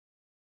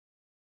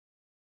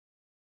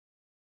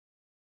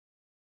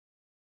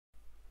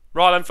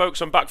Right then,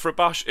 folks, I'm back for a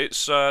bash.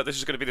 It's this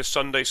is going to be the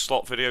Sunday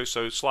slot video,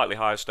 so slightly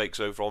higher stakes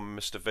over on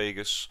Mr.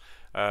 Vegas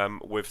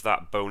with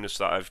that bonus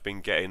that I've been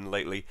getting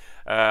lately.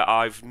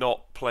 I've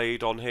not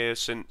played on here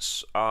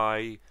since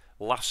I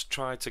last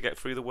tried to get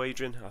through the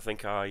wagering. I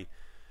think I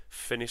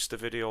finished the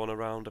video on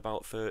around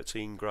about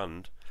 13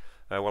 grand.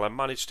 Well, I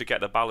managed to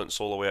get the balance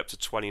all the way up to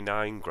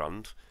 29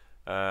 grand,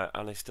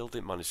 and I still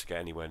didn't manage to get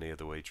anywhere near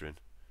the wagering.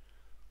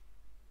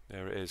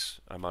 There it is.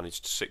 I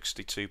managed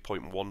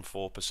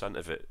 62.14%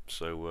 of it.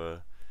 So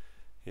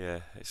yeah,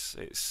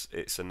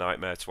 it's a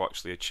nightmare to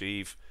actually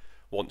achieve.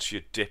 Once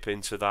you dip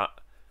into that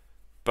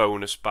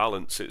bonus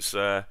balance, it's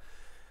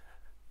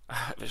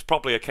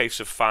probably a case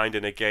of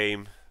finding a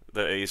game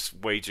that is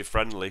wager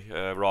friendly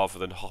rather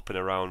than hopping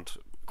around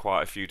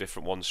quite a few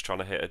different ones trying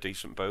to hit a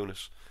decent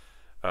bonus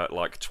at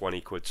like 20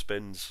 quid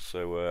spins.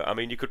 So I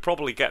mean, you could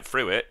probably get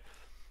through it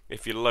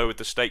if you lowered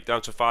the stake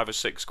down to 5 or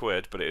 6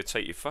 quid, but it'd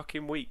take you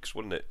fucking weeks,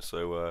 wouldn't it?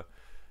 So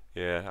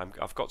yeah,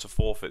 I've got to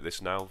forfeit this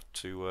now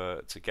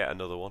to get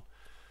another one.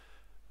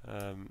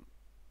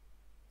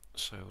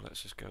 So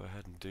let's just go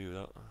ahead and do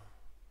that.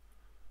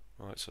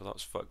 Right, so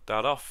that's fucked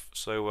that off.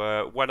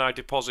 So when I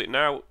deposit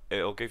now,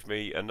 it'll give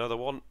me another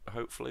one.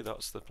 Hopefully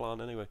that's the plan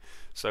anyway.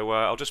 So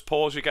I'll just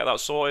pause you, get that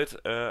sorted,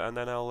 and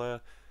then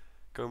I'll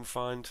go and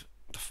find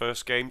the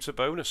first game to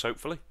bonus,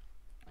 hopefully.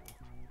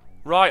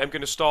 Right, I'm going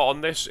to start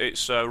on this.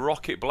 It's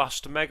Rocket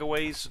Blast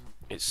Megaways.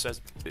 It said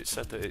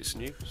that it's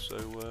new, so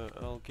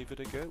I'll give it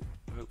a go.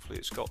 Hopefully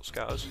it's got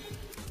scatters.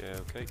 Yeah,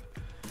 okay.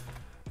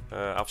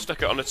 I'll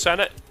stick it on a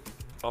tenner.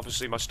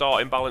 Obviously my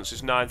starting balance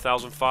is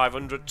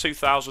 9,500.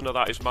 2,000 of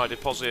that is my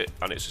deposit,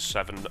 and it's a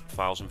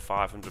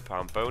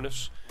 £7,500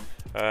 bonus.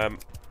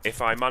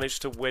 If I manage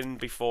to win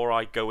before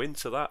I go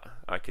into that,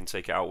 I can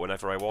take it out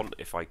whenever I want.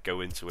 If I go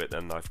into it,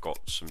 then I've got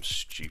some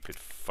stupid,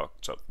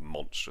 fucked up,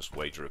 monstrous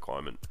wager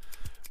requirement,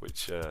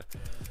 which I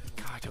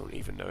don't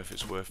even know if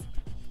it's worth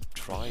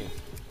trying,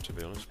 to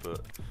be honest.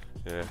 But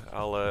yeah,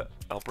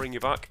 I'll bring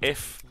you back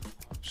if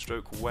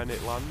stroke when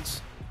it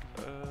lands.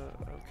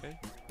 Okay.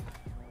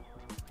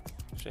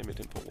 Shame it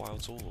didn't put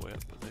wilds all the way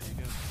up, but there you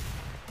go.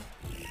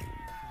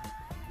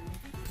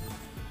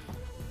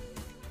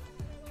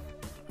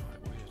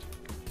 Right, weird.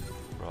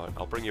 Right,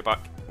 I'll bring you back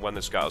when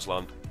the scatters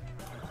land.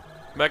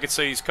 Mega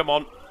T's, come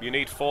on! You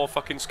need 4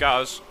 fucking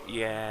scatters.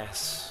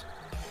 Yes.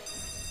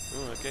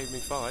 Oh, it gave me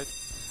 5.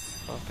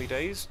 Happy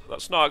days.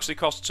 That's not actually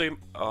cost too.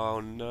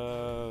 Oh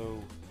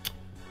no.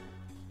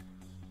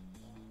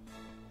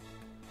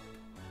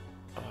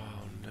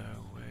 Oh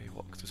no way.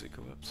 What does it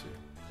go up to?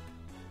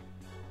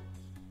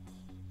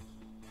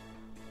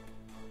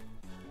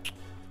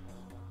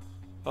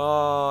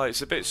 Oh,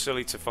 it's a bit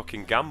silly to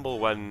fucking gamble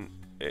when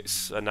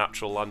it's a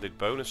natural landed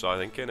bonus, I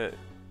think, innit?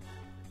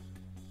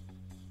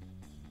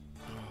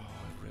 Oh,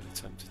 I'm really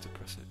tempted to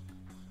press it.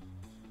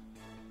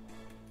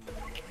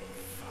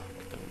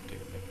 Fuck, don't do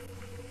me.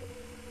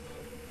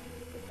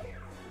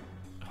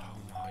 Oh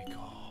my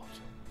god.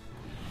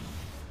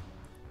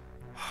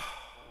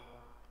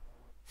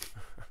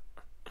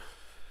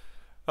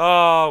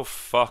 Oh,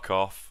 fuck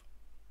off.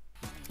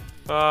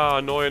 Ah,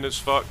 annoying as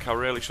fuck. I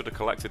really should have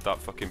collected that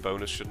fucking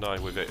bonus, shouldn't I,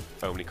 with it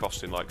only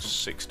costing like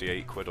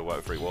 68 quid or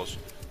whatever it was.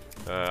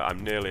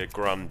 I'm nearly a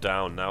grand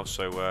down now,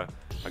 so I'm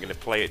going to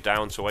play it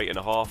down to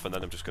 8.5 and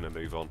then I'm just going to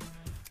move on.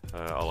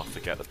 I'll have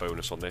to get the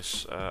bonus on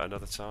this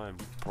another time,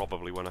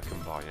 probably when I can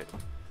buy it,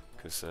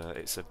 because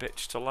it's a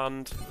bitch to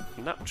land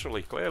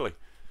naturally, clearly.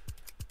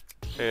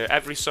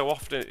 Every so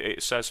often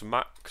it says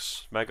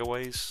max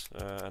megaways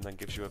and then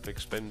gives you a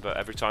big spin, but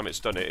every time it's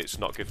done it, it's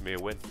not giving me a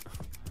win.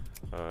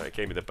 It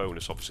gave me the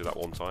bonus obviously that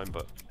one time,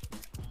 but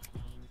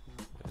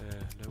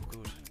no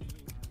good.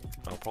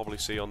 I'll probably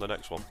see you on the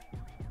next one.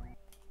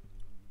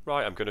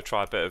 Right, I'm going to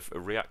try a bit of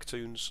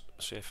Reactoons,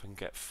 see if I can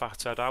get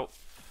Fathead out.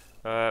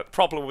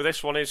 Problem with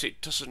this one is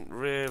it doesn't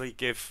really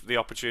give the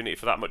opportunity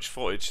for that much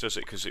footage, does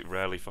it? Because it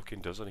rarely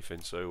fucking does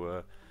anything,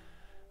 so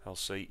I'll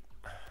see.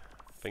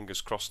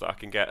 Fingers crossed that I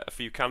can get a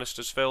few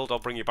canisters filled. I'll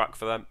bring you back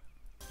for them.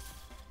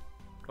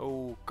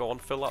 Oh, go on,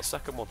 fill that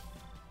second one.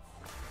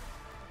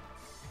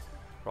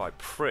 Right,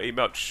 pretty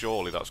much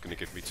surely that's going to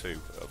give me 2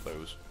 of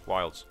those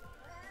wilds.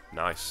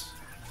 Nice.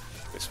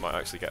 This might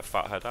actually get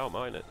Fathead out,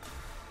 mightn't it?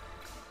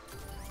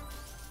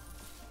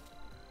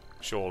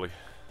 Surely.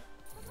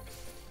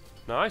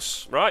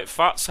 Nice. Right,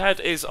 Fathead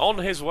is on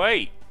his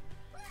way.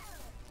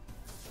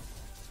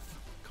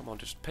 Come on,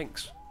 just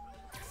pinks.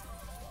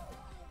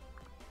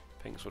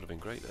 Pinks would have been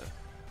great there.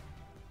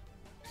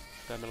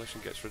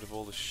 Demolition gets rid of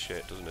all this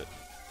shit, doesn't it?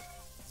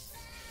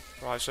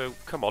 Right, so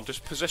come on,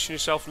 just position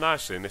yourself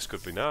nicely and this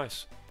could be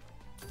nice.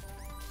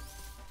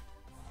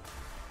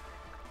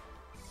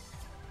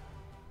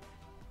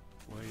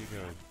 Where are you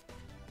going?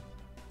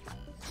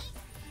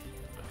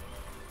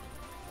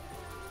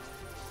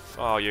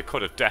 Oh, you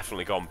could have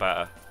definitely gone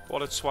better.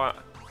 What a twat.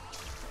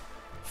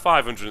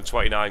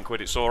 529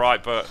 quid, it's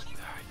alright, but you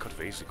could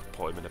have easily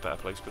put him in a better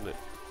place, couldn't it?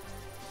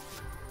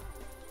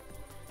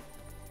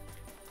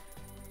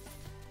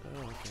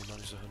 Oh, okay,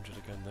 managed 100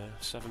 again there.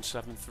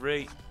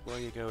 773. Where are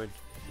you going?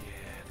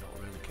 Yeah, not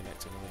really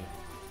connecting, are you?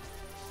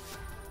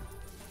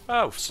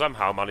 Oh,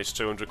 somehow managed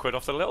 200 quid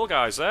off the little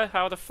guys there.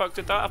 How the fuck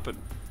did that happen?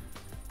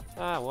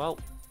 Ah, well.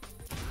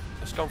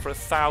 It's gone for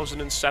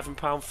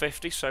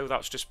 £1,007.50, so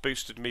that's just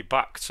boosted me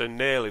back to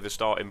nearly the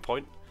starting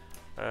point.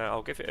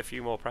 I'll give it a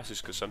few more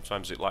presses because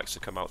sometimes it likes to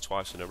come out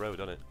twice in a row,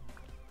 doesn't it?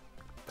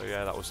 So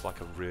yeah, that was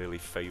like a really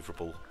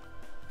favourable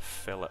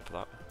fill-up,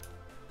 that.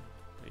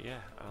 But yeah,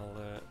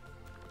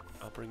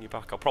 I'll bring you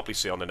back. I'll probably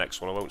see you on the next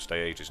one. I won't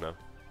stay ages now.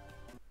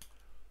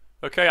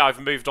 Okay,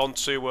 I've moved on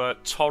to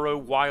Toro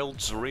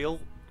Wilds Reel.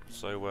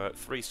 So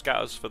 3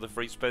 scatters for the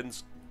free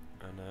spins.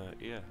 And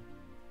yeah,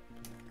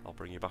 I'll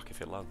bring you back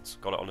if it lands.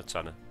 Got it on a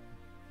tenner.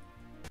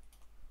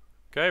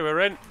 Okay,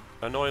 we're in.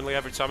 Annoyingly,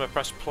 every time I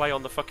press play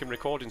on the fucking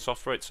recording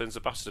software, it turns the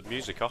bastard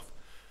music off.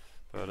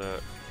 But, right,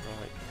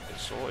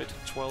 it's sorted.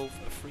 12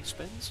 free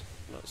spins.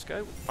 Let's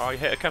go. I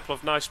hit a couple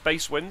of nice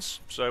base wins,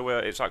 so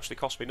it's actually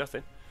cost me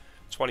nothing.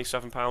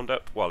 £27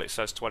 up. Well, it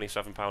says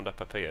 £27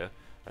 up here,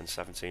 and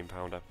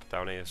 £17 up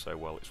down here, so,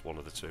 well, it's one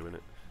of the two, isn't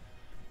it?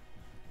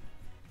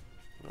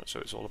 Right, so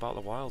it's all about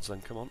the wilds then.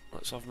 Come on,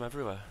 let's have them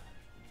everywhere.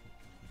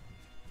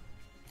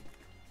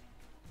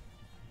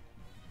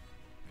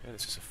 Okay,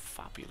 this is a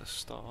fabulous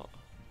start.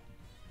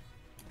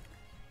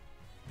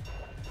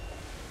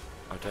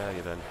 I dare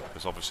you then,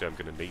 because obviously I'm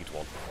going to need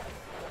one.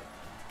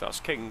 That's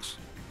kings.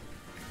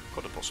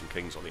 Got to put some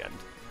kings on the end.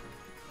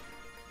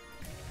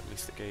 At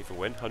least it gave a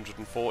win.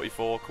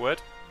 144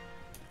 quid.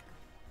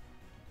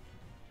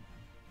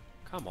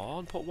 Come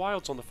on, put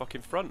wilds on the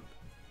fucking front.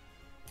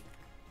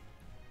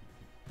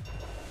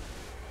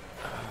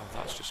 Oh,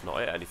 that's just not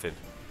it, anything.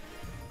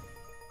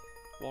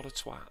 What a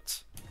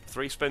twat.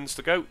 3 spins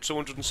to go,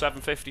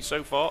 207.50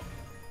 so far.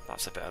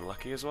 That's a bit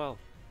unlucky as well.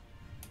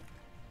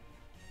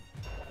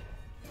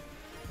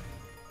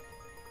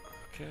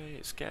 Okay,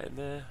 it's getting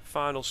there.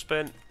 Final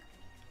spin.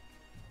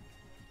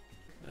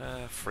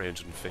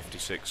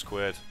 356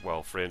 quid.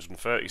 Well,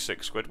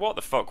 336 quid. What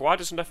the fuck? Why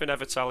does nothing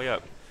ever tally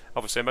up?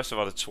 Obviously, I must have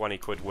had a 20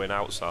 quid win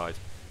outside.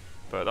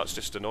 But that's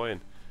just annoying.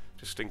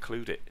 Just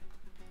include it.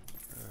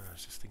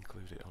 Just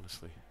include it,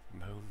 honestly.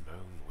 Moan,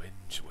 moan,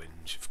 whinge,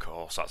 whinge. Of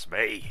course, that's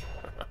me.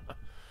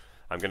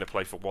 I'm going to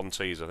play for 1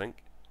 tease, I think.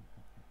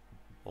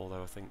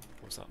 Although I think...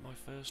 Was that my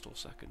first or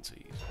second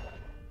tease?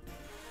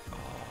 Oh...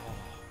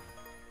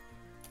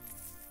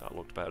 That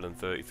looked better than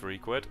 33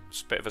 quid.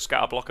 It's a bit of a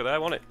scatter blocker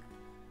there, wasn't it?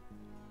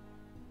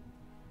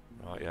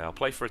 Right, yeah, I'll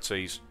play for a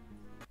tease.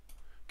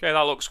 Okay,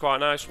 that looks quite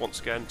nice.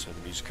 Once again, turn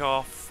the music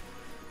off.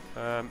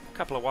 A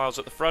couple of wilds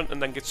at the front and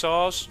then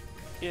guitars.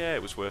 Yeah,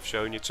 it was worth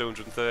showing you.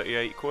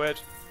 238 quid.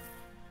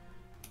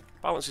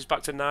 Balance is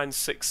back to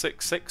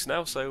 9666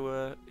 now,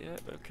 so yeah,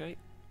 okay.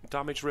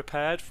 Damage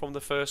repaired from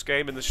the first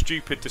game and the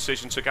stupid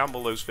decision to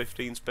gamble those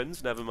 15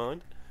 spins, never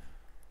mind.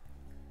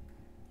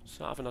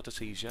 So I haven't had a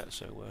tease yet,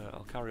 so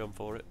I'll carry on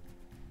for it.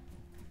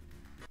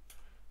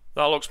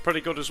 That looks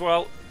pretty good as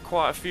well.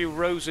 Quite a few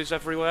roses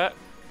everywhere.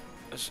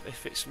 As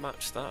if it's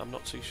matched that, I'm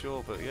not too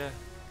sure, but yeah.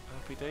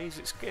 Happy days.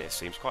 It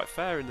seems quite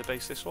fair in the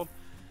base, this one.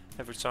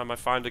 Every time I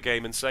find a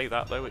game and say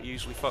that, though, it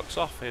usually fucks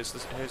off. Here's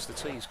the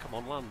tease. Come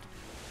on, land.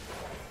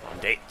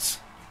 Bandit.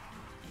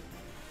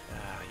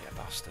 Ah, yeah,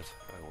 bastard.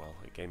 Oh well,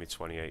 it gave me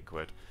 28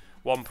 quid.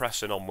 1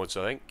 pressing onwards,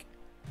 I think.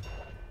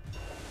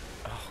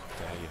 Oh,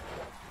 dare you.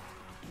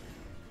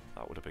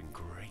 That would have been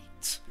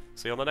great.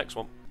 See you on the next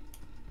one.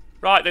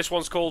 Right, this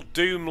one's called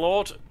Doom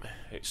Lord.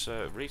 It's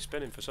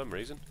re-spinning for some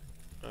reason.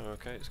 Oh,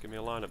 okay, it's giving me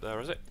a line up there,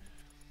 is it?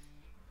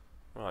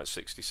 Right,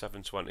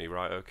 67.20,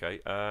 right, okay.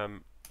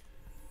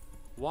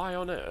 Why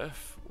on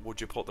earth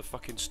would you put the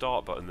fucking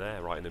start button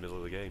there, right in the middle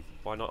of the game?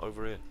 Why not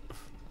over here?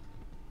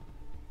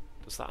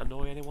 Does that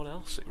annoy anyone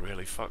else? It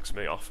really fucks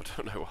me off, I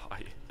don't know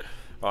why.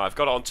 Right, I've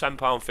got it on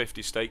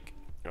 £10.50 stake.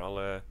 I'll,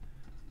 why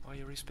are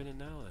you re-spinning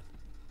now, then?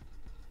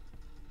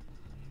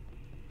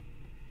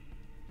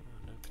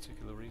 No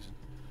particular reason.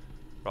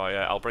 Right,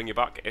 I'll bring you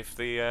back if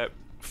the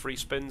free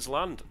spins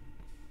land.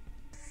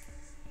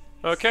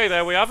 Okay,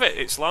 there we have it.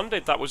 It's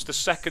landed. That was the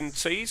second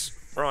tease.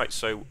 Right,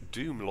 so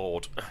Doom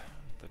Lord,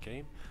 the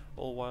game.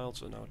 All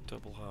wilds are now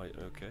double height.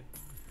 Okay,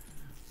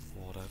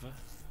 whatever.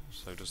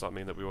 So does that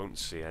mean that we won't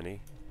see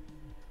any?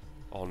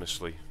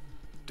 Honestly,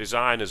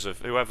 designers of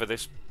whoever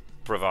this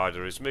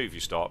provider is, move your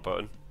start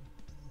button.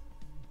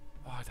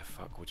 Why the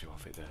fuck would you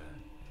have it there?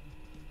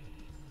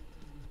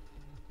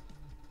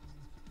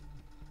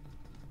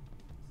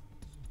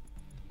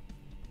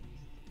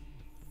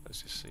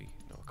 Let's just see.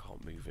 No, I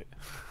can't move it.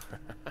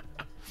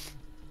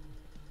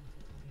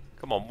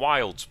 Come on,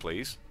 wilds,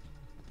 please.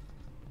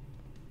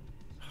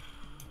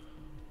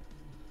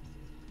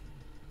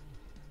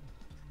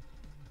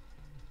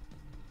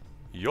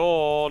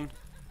 Yawn.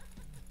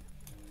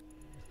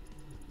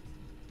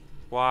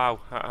 Wow,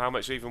 how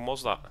much even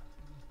was that?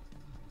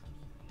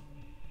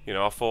 You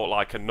know, I thought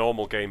like a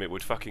normal game it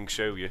would fucking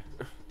show you.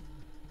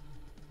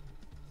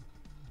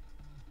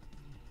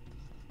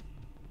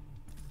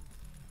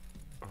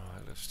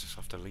 Let's just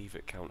have to leave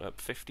it count up.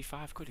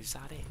 55 quid, is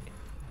that it?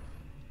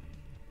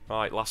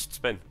 Right, last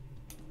spin.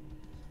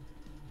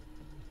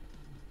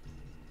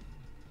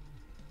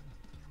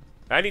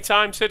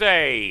 Anytime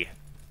today.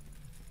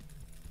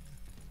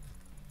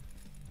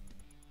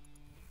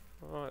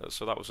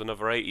 So that was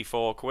another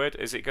 84 quid.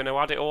 Is it going to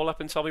add it all up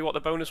and tell me what the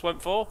bonus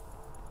went for?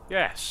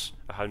 Yes,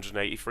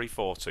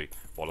 183.40.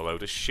 What a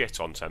load of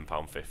shit on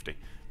 £10.50.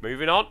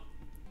 Moving on.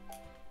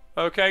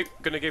 Okay,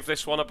 gonna give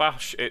this one a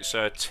bash. It's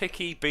a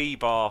Tiki B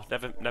bar.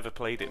 Never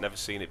played it, never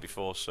seen it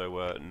before,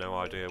 so no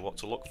idea what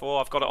to look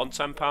for. I've got it on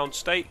 £10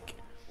 stake.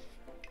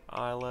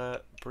 I'll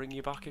bring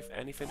you back if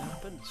anything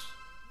happens.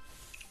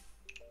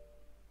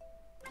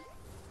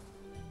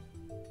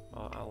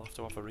 I'll have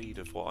to have a read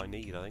of what I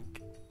need, I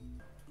think.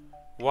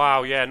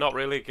 Wow, yeah, not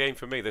really a game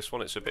for me, this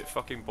one. It's a bit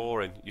fucking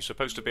boring. You're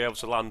supposed to be able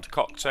to land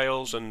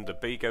cocktails, and the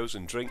bee goes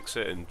and drinks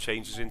it and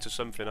changes into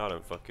something. I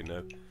don't fucking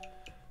know.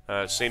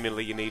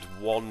 Seemingly you need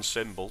one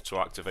symbol to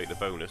activate the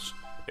bonus.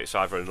 It's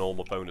either a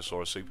normal bonus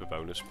or a super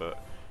bonus,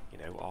 but, you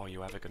know, are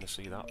you ever going to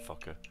see that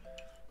fucker?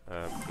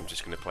 I'm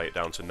just going to play it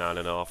down to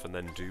 9.5 and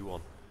then do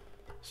one.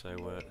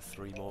 So,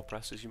 3 more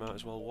presses, you might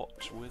as well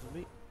watch with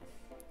me.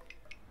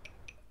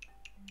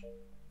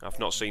 I've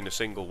not seen a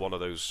single one of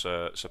those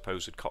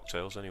supposed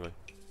cocktails anyway.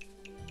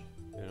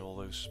 In all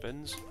those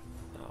spins.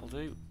 That'll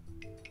do.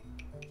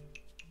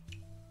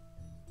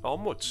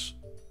 Onwards.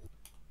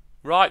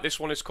 Right, this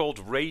one is called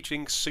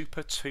Raging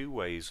Super Two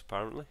Ways,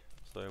 apparently.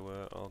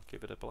 So I'll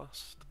give it a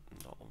blast.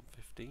 Not on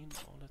 15,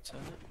 on a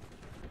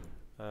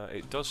 10.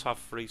 It does have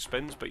 3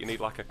 spins, but you need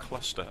like a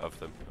cluster of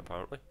them,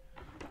 apparently.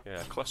 Yeah,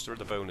 a cluster of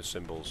the bonus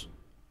symbols.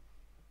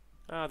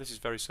 Ah, this is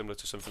very similar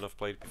to something I've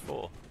played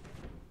before.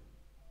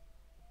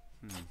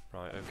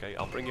 Right, okay,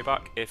 I'll bring you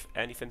back if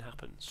anything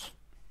happens.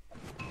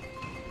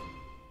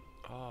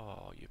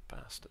 Oh, you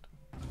bastard.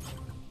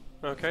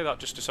 Okay, that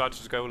just decided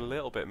to go a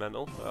little bit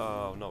mental.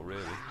 Oh, not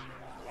really.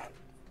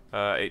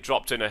 It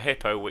dropped in a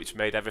hippo, which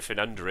made everything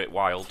under it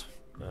wild.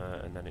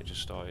 And then it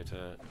just started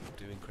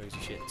doing crazy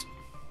shit.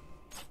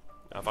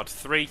 I've had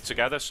 3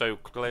 together, so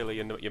clearly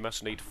you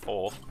must need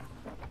 4.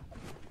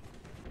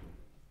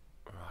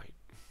 Right.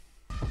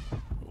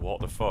 What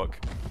the fuck?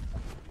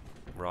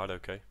 Right,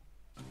 okay.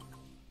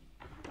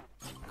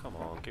 Come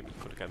on, you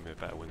could have given me a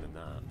better win than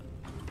that.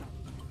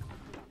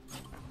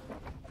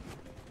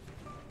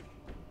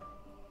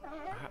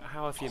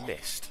 How have you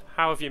missed?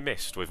 How have you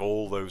missed with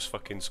all those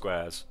fucking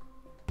squares?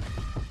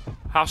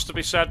 Has to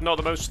be said, not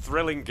the most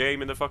thrilling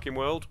game in the fucking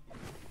world.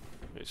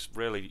 It's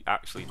really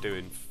actually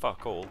doing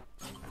fuck all.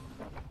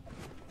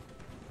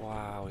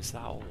 Wow, is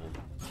that all?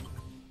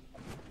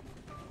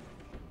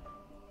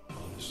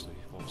 Honestly,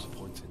 what's the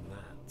point in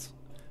that?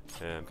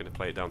 Yeah, I'm going to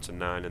play it down to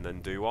 9 and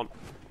then do one.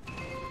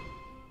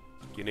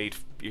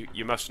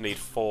 You must need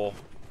 4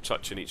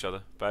 touching each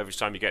other, but every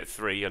time you get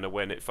 3 and a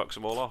win, it fucks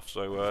them all off.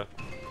 So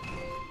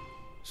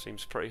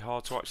seems pretty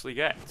hard to actually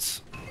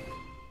get.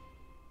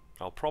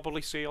 I'll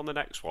probably see you on the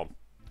next one.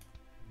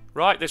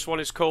 Right, this one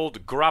is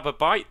called Grab a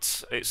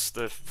Bite. It's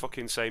the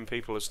fucking same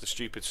people as the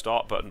stupid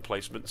start button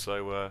placement.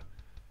 So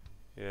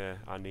yeah,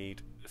 I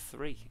need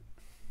 3.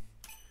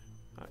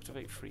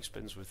 Activate 3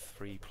 spins with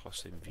 3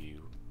 plus in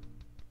view.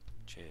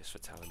 Cheers for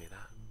telling me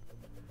that.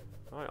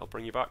 Right, I'll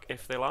bring you back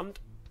if they land.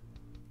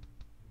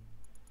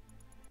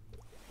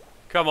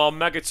 Come on,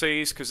 Mega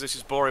Tease, because this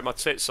is boring my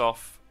tits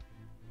off.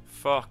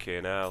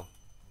 Fucking hell.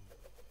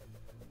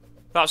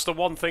 That's the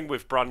one thing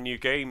with brand new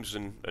games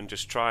and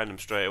just trying them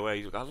straight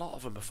away. A lot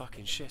of them are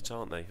fucking shit,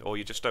 aren't they? Or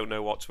you just don't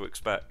know what to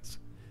expect.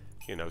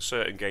 You know,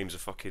 certain games are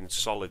fucking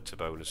solid to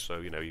bonus, so,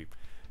 you know, you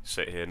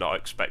sit here not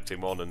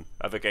expecting one, and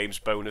other games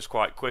bonus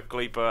quite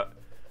quickly, but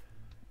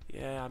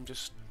yeah, I'm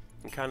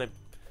kind of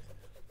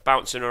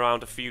bouncing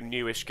around a few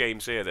newish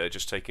games here that are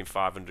just taking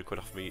 500 quid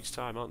off me each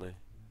time, aren't they?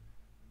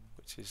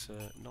 Which is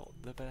not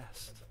the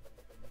best.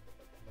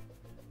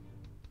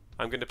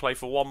 I'm going to play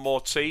for 1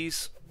 more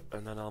tease,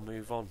 and then I'll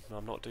move on.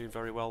 I'm not doing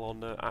very well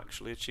on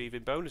actually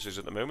achieving bonuses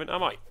at the moment,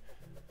 am I?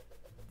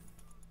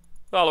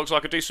 That looks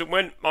like a decent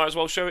win. Might as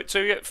well show it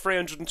to you.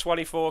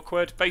 324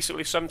 quid.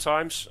 Basically,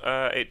 sometimes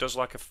it does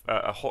like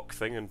a hook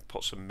thing and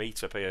put some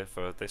meat up here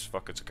for this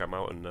fucker to come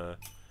out, and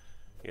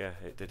yeah,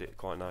 it did it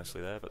quite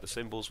nicely there. But the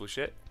symbols were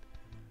shit.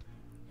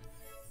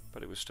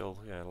 But it was still,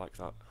 yeah, like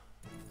that.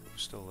 It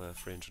was still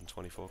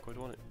 324 quid,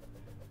 wasn't it?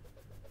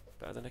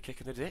 Better than a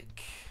kick in the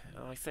dick.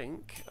 I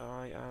think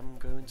I am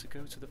going to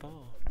go to the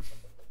bar.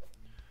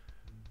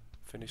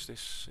 Finish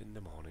this in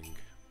the morning.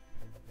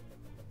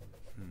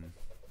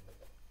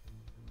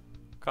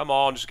 Come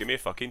on, just give me a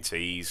fucking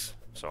tease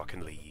so I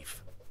can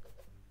leave.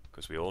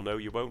 Because we all know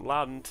you won't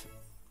land.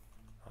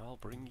 I'll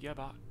bring you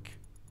back.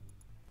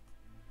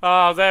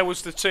 Ah, there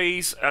was the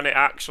tease, and it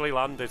actually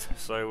landed.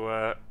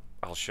 So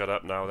I'll shut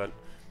up now then.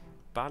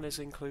 Banners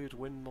include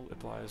win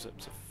multipliers up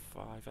to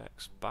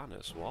 5x.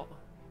 Banners, what?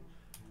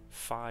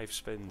 5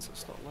 spins,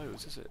 that's not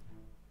loads, is it?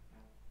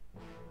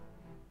 What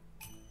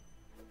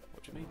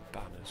do you mean,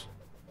 banners?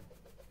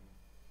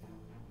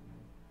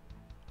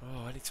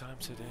 Oh, anytime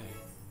today.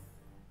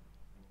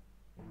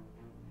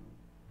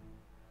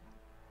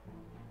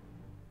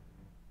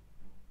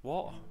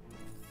 What?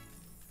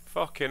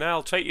 Fucking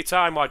hell, take your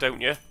time, why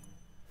don't you?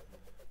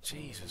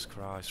 Jesus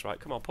Christ, right,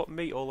 come on, put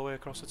meat all the way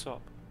across the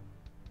top.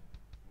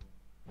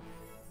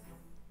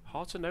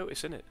 Hard to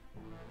notice, isn't it?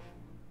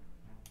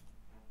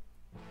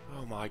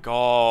 Oh my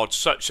god,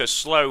 such a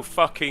slow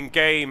fucking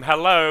game.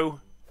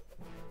 Hello?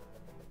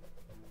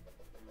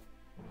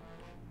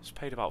 It's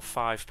paid about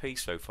 5p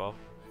so far.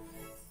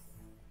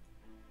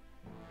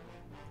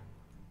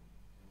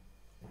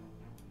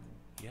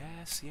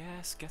 Yes,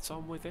 yes, get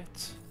on with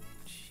it.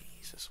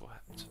 Jesus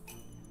wept.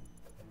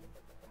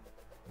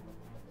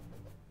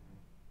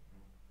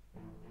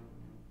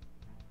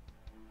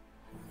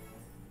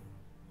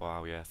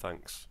 Wow, yeah,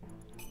 thanks.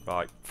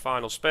 Right,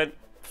 final spin.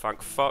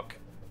 Thank fuck.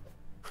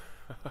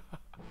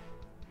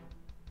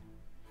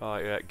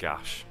 Right, yeah,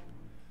 gash.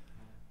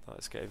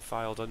 That's getting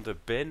filed under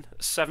bin.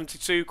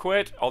 72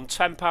 quid on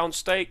 £10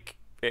 stake.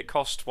 It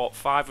cost, what,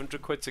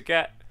 500 quid to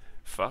get?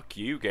 Fuck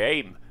you,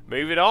 game.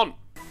 Moving on.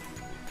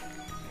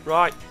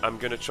 Right, I'm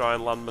going to try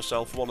and land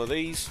myself one of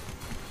these.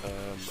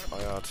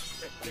 I had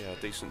a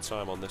decent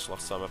time on this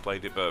last time I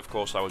played it, but of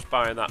course I was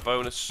buying that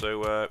bonus,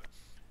 so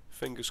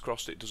fingers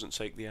crossed it doesn't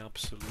take the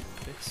absolute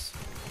piss.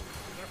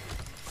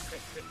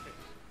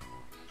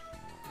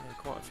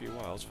 Quite a few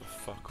wilds for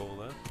fuck all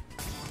there.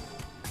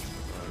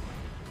 Right,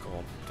 go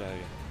on, dare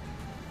you.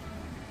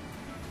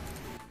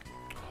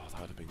 Oh,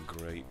 that would have been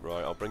great.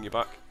 Right, I'll bring you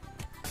back.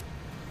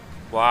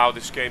 Wow,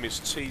 this game is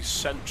tease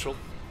central.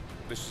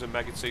 This is a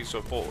mega tease, so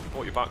I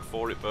brought you back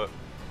for it, but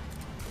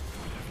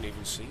I haven't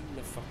even seen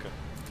the fucker.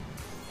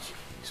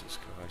 Jesus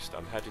Christ,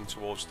 I'm heading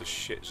towards the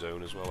shit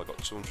zone as well. I've got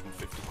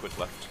 250 quid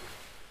left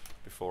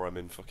before I'm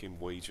in fucking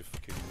wager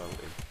fucking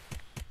mountain.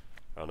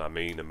 And I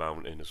mean a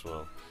mountain as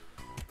well.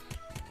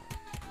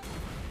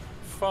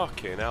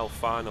 Fucking hell,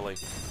 finally.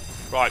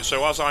 Right,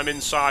 so as I'm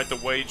inside the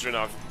wager and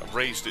I've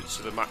raised it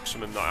to the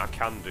maximum that I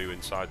can do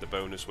inside the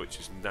bonus, which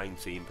is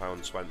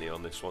 £19.20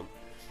 on this one.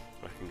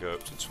 I can go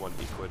up to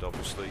 20 quid,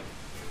 obviously.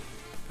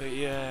 But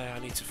yeah, I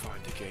need to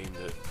find a game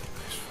that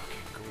is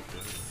fucking good,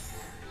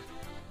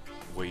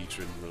 though.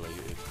 Wagering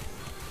related.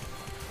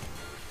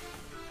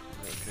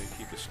 Okay,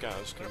 keep the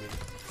scatters coming.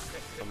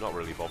 I'm not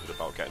really bothered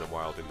about getting a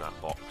wild in that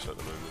box at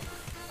the moment.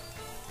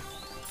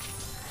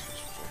 This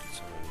is bloody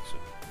tiny, so.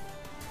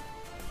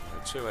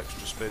 2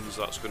 extra spins,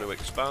 that's going to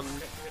expand.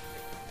 So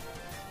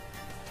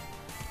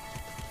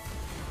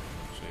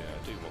yeah, I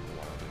do want the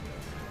wild in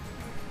there.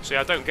 See,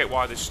 I don't get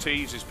why this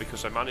teases,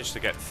 because I managed to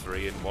get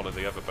 3 in one of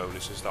the other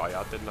bonuses that I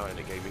had, didn't I? And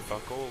it gave me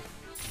fuck all.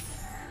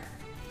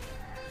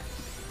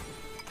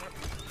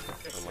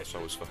 Unless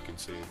I was fucking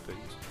seeing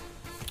things.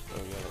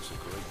 Oh yeah, that's a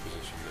great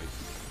position, mate.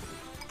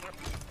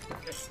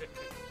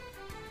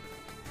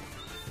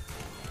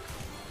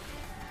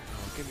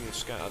 Oh, give me a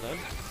scatter then.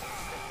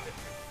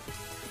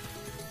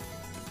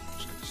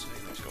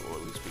 Will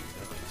at least be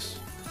nice.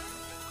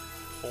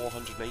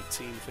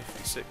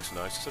 418.56,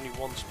 nice. There's only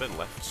one spin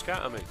left.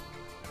 Scatter me.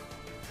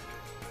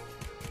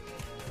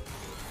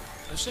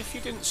 As if you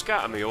didn't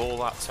scatter me all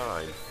that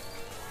time.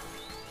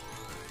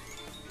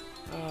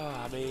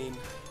 I mean,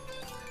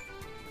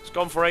 it's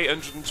gone for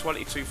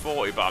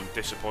 822.40, but I'm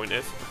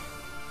disappointed.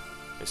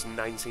 It's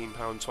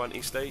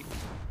 £19.20 stake.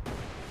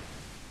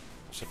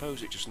 I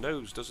suppose it just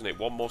knows, doesn't it?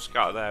 One more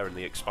scatter there and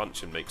the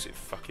expansion makes it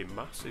fucking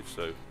massive,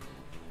 so...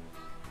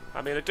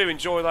 I mean, I do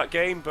enjoy that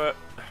game, but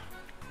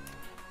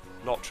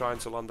not trying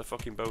to land a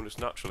fucking bonus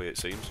naturally, it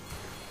seems.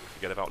 You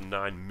get about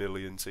 9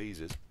 million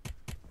teasers.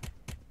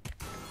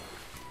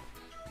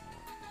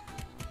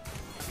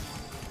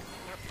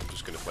 I'm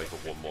just going to play for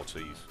one more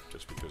tease,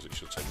 just because it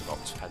should take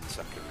about 10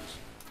 seconds.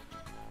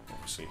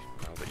 Obviously,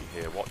 now that you're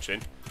here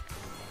watching,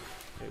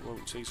 it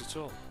won't tease at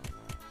all.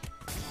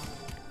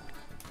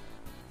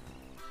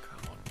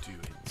 Come on, do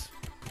it.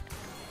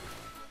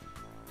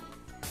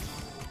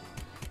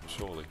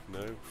 Surely.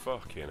 No?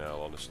 Fucking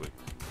hell, honestly.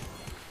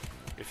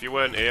 If you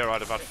weren't here,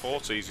 I'd have had 4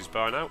 teases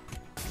by now.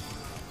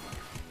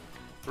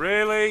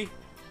 Really?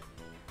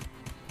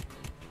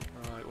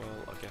 Alright,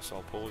 well, I guess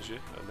I'll pause you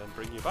and then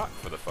bring you back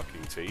for the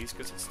fucking tease,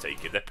 because it's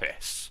taking the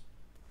piss.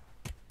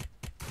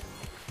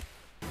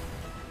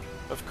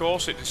 Of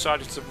course, it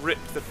decided to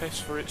rip the piss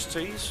for its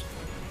tease.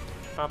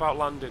 How about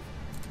landing?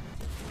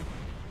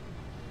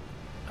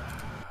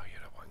 Oh,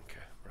 you're a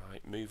wanker.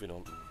 Right, moving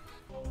on.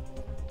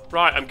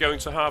 Right, I'm going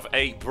to have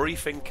a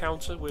brief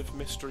encounter with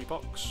Mystery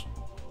Box.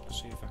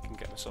 See if I can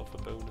get myself a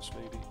bonus,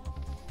 maybe.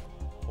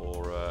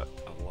 Or a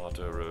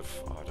ladder of,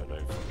 I don't know,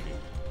 fucking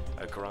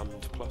a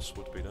grand plus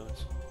would be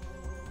nice.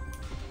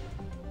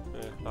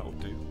 Yeah, that would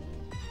do.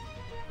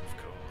 Of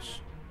course.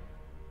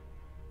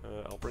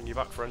 I'll bring you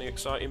back for any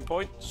exciting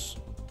points.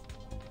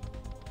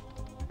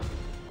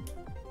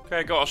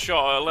 Okay, got a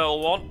shot at a little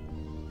one.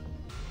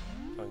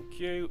 Thank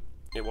you.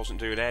 It wasn't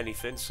doing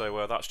anything,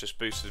 so that's just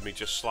boosted me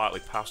just slightly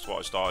past what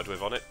I started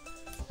with on it.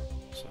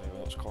 So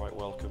that's quite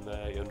welcome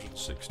there,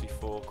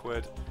 164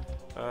 quid.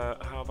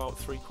 How about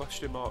 3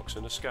 question marks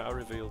and a scatter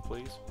reveal,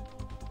 please?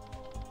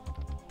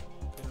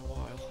 Been a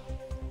while.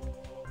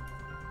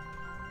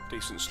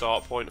 Decent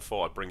start point. I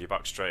thought I'd bring you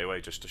back straight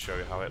away just to show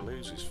you how it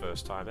loses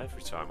first time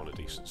every time on a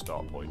decent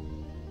start point.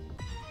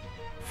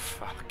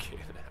 Fucking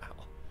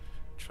hell.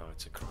 Tried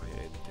to cry it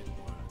in, didn't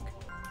work.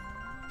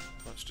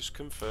 Let's just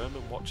confirm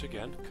and watch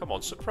again. Come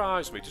on,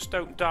 surprise me. Just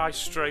don't die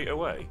straight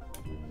away.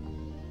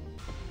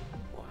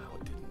 Wow,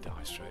 it didn't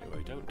die straight away.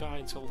 Don't die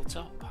until the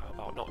top. How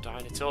about not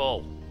dying at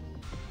all?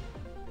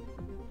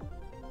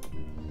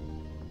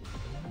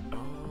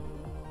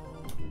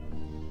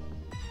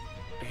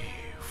 Ew,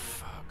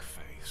 fuck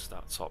face.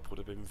 That top would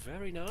have been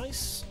very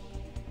nice.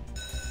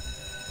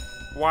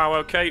 Wow,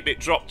 okay, it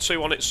dropped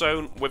 2 on its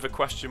own with a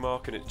question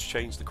mark, and it's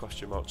changed the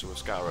question mark to a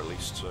scar at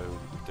least, so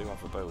we do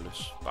have a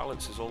bonus.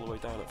 Balance is all the way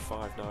down at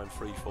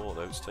 5934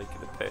 though, it's taking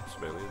a piss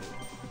really, isn't it?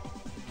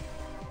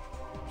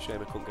 Shame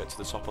I couldn't get to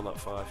the top on that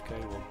 5k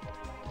one.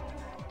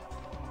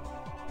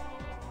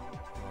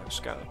 Right,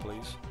 scatter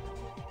please.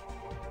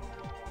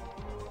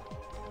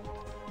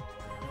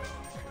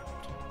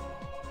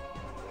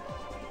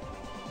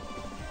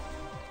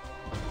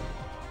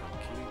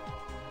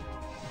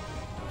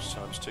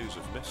 Times 2s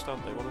have missed,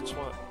 haven't they? What a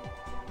twat.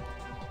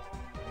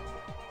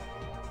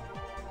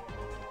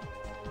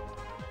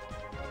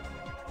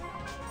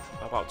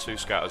 How about 2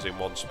 scatters in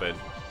 1 spin?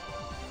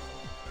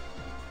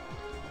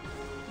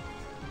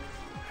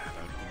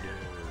 Oh no.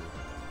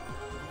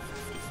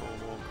 54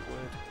 more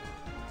quid.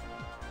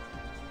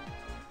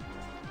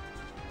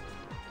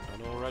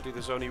 And already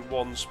there's only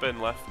 1 spin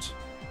left.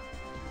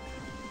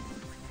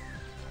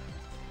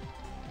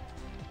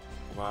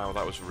 Wow,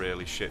 that was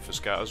really shit for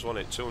scatters,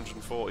 wasn't it?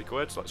 240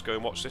 quid. Let's go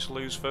and watch this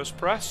lose first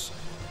press.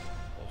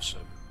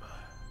 Awesome.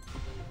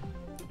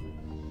 There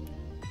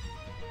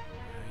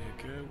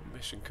you go.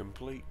 Mission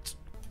complete.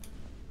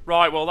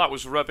 Right, well that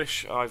was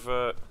rubbish. I've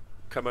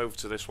come over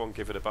to this one,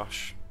 give it a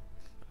bash.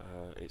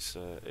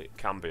 It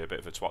can be a bit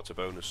of a twat to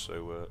bonus,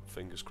 so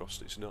fingers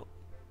crossed it's not.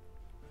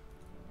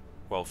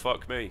 Well,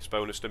 fuck me. It's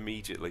bonused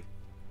immediately.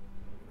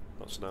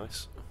 That's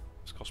nice.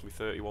 It's cost me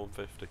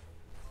 31.50.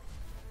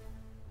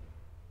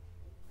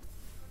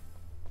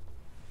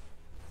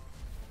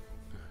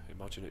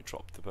 Imagine it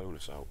dropped the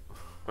bonus out.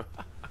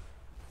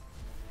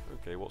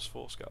 Okay, what's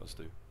 4 scatters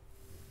do?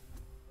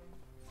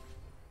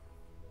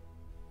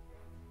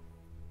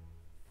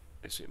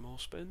 Is it more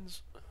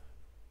spins?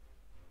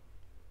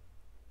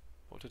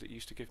 What did it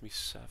used to give me?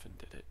 7,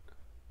 did it?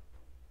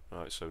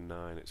 Right, so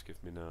 9, it's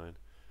given me 9.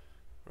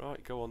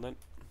 Right, go on then.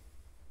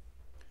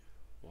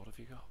 What have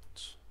you got?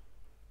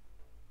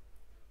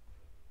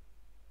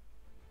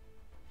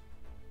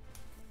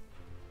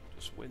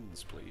 Just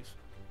wins, please.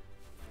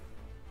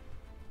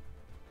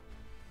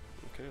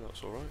 Okay,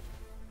 that's alright.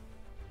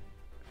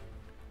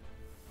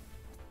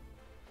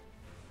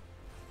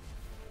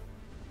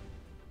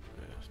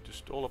 Yeah,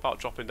 just all about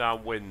dropping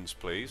down wins,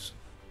 please.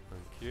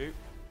 Thank you.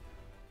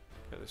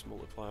 Get this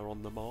multiplier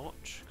on the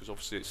march, because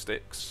obviously it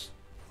sticks.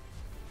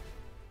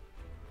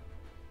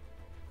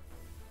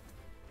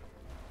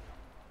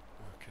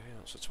 Okay,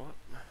 that's a twat.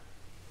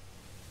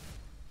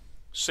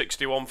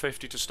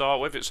 61.50 to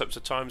start with, it's up to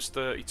times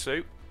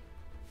 32.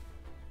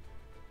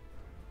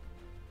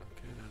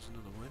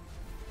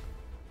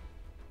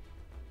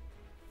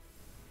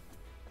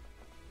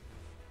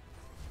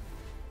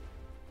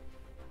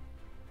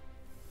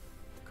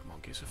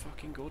 It's a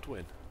fucking good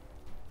win.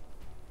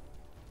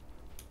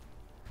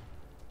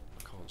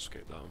 I can't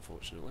skip that,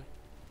 unfortunately.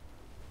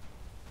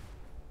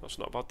 That's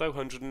not bad though,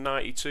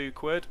 192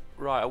 quid.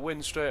 Right, a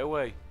win straight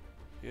away.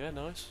 Yeah,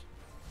 nice.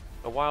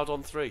 A wild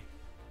on 3.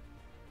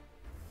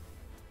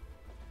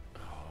 Oh.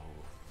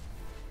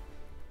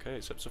 Okay,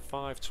 it's up to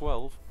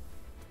 512.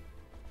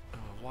 Oh,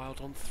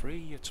 wild on 3,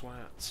 you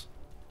twat.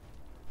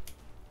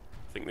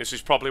 I think this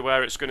is probably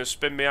where it's going to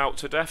spin me out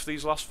to death,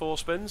 these last 4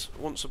 spins.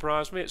 Won't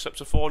surprise me, it's up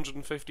to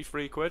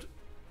 453 quid.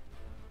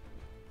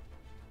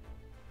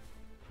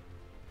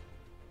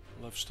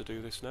 Loves to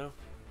do this now.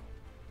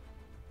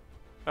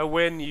 A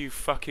win, you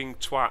fucking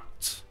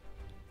twat.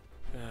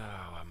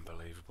 Oh,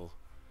 unbelievable.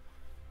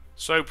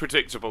 So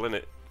predictable,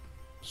 innit?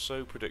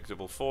 So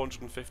predictable.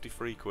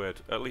 453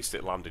 quid. At least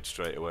it landed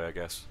straight away, I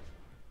guess.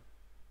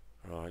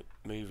 Right,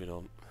 moving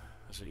on.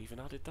 Has it even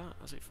added that?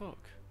 Has it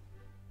fuck?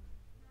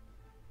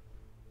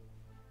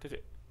 Did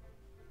it?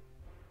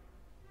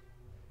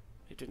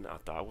 It didn't add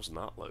that, I wasn't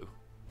that low.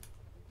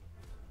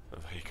 Oh,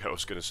 there you go, I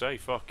was going to say,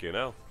 fuck you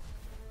know.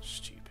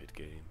 Stupid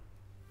game.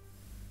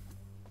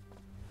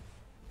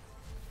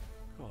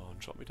 Come on,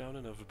 drop me down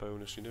another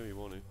bonus, you know you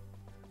want to.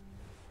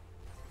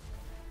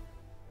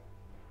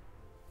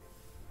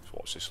 Let's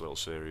watch this little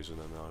series and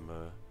then I'm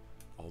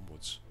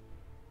onwards.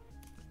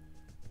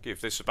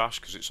 Give this a bash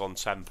because it's on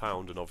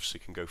 £10 and obviously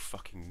can go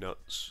fucking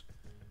nuts.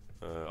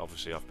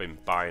 Obviously I've been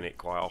buying it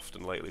quite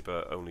often lately,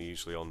 but only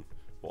usually on,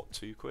 what,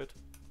 2 quid?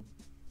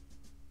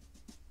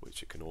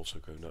 Which it can also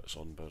go nuts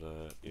on, but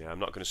yeah, I'm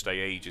not going to stay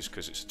ages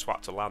because it's a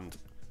twat to land.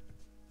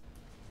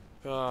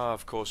 Ah,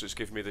 of course it's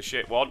giving me the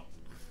shit one,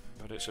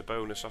 but it's a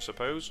bonus I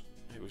suppose.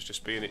 It was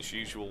just being its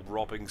usual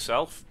robbing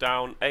self.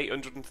 Down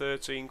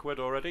 813 quid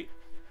already.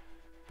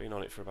 Been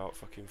on it for about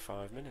fucking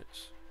 5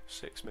 minutes.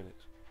 6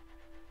 minutes.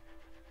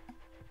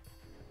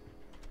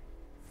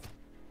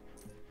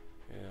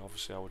 Yeah,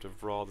 obviously I would have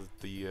rathered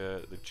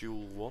the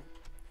dual one.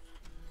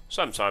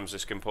 Sometimes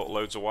this can put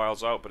loads of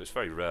wilds out, but it's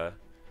very rare.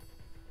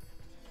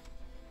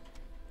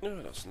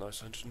 Oh, that's a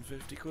nice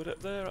 150 quid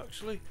up there,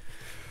 actually.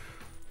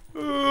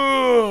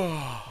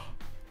 Oh,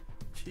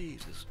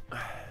 Jesus.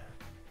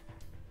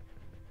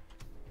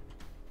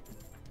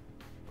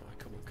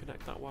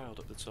 Connect that wild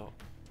at the top.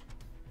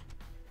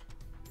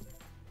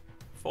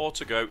 4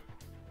 to go.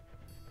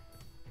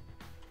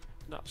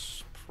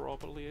 That's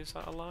probably, is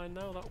that a line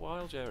now, that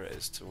wild? Yeah, it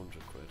is,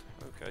 200 quid.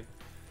 Okay.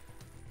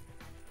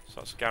 So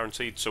that's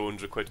guaranteed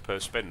 200 quid per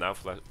spin now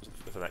for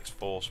the next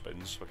 4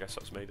 spins. So I guess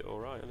that's made it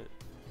alright, hasn't it?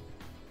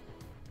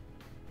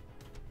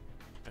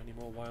 Any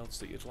more wilds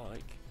that you'd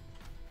like?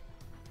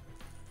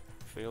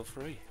 Feel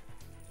free.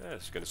 Yeah,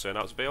 it's going to turn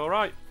out to be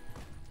alright.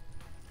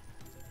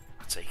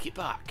 I take it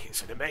back,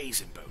 it's an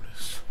amazing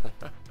bonus. Have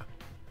I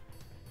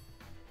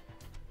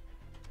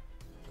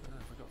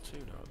got 2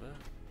 now there? No,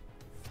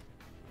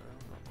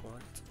 not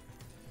quite.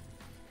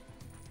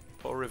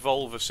 Put a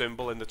revolver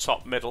symbol in the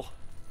top middle.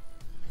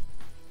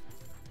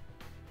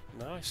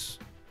 Nice.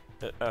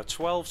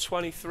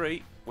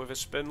 12.23 with a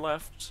spin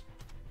left.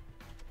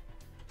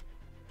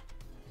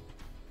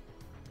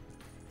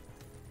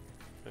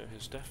 It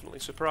has definitely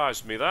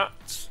surprised me,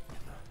 that.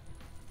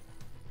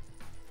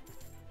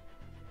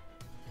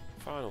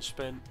 Final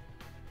spin.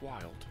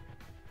 Wild.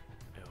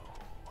 Oh.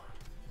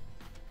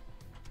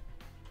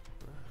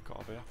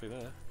 Gotta be happy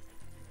there.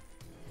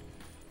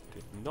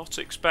 Did not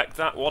expect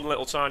that one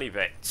little tiny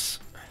bit.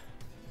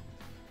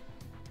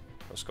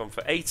 That's gone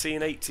for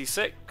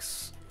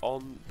 1886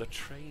 on the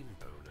train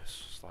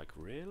bonus. It's like,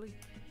 really?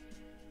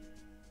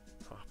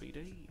 Happy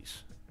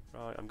days.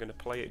 Right, I'm going to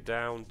play it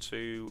down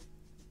to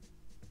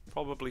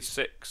probably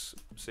 6.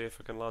 See if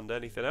I can land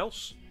anything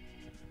else.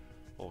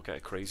 Or get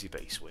a crazy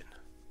base win.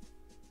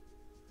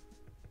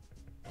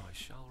 I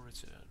shall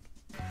return.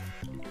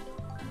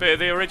 Bit of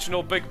the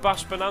original Big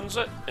Bass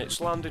Bonanza.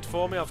 It's landed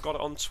for me. I've got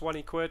it on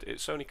 20 quid.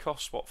 It's only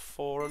cost, what,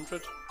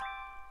 400?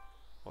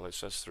 Well, it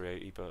says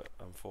 380, but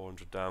I'm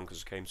 400 down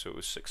because I came to it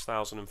with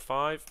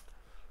 6,005.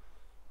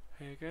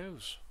 Here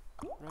goes.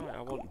 Right,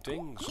 I want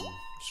dings and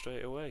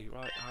straight away.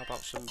 Right, how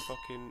about some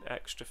fucking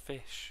extra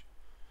fish?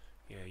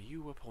 Yeah,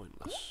 you were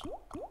pointless. Oh,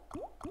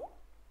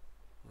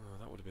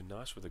 that would have been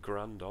nice with a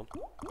grand on.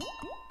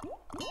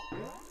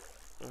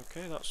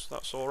 Okay,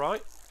 that's all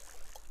right.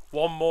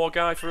 One more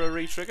guy for a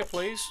retrigger,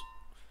 please.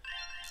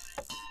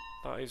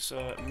 That is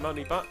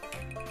money back.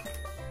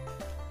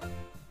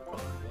 Oh,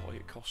 what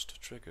it cost to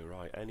trigger,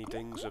 right? Any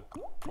dings are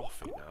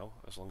profit now,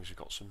 as long as you've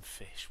got some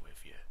fish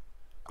with you.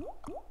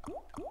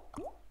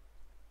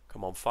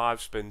 Come on,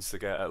 5 spins to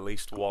get at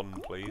least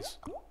 1, please.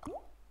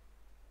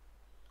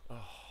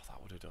 Oh,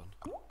 that would have done.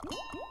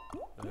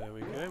 There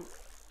we go.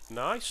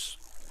 Nice.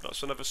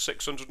 That's another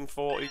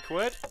 640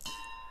 quid.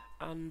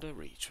 And a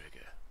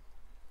retrigger.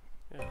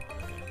 Yeah,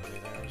 money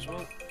there as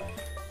well.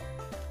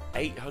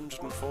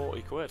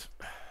 840 quid.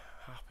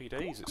 Happy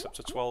days. It's up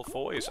to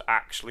 1240. It's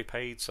actually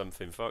paid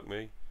something. Fuck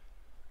me.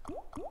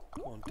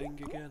 Come on,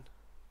 ding again.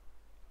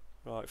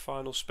 Right,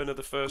 final spin of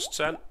the first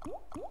 10. Oh,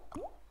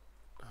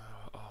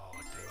 a ding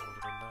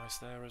would have been nice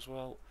there as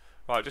well.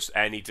 Right, just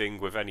any ding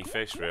with any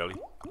fish, really,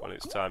 when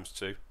it's times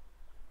 2.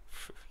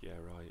 Yeah,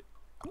 right.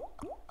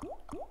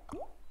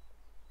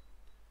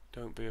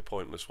 Don't be a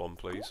pointless one,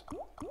 please.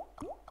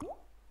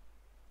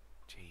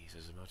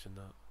 Jesus, imagine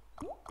that.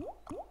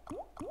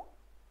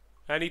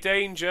 Any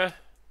danger?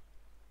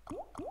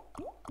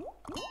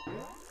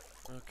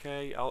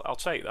 Okay, I'll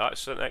take that.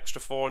 It's an extra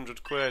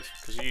 400 quid,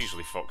 because he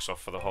usually fucks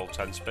off for the whole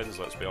 10 spins,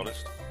 let's be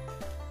honest.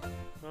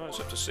 Right, it's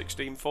up to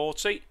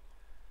 1640.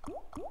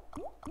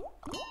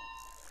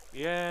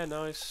 Yeah,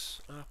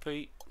 nice.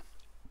 Happy.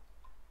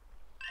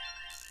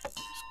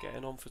 It's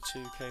getting on for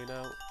 2k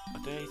now. A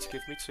day to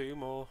give me 2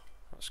 more.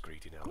 That's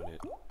greedy now, isn't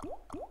it?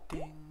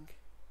 Ding.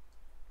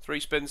 3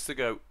 spins to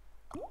go.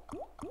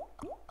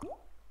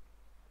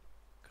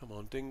 Come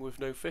on, ding with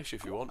no fish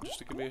if you want, just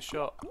to give me a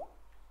shot.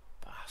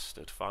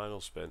 Bastard, final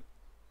spin.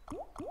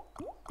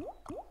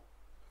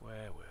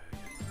 Where were you?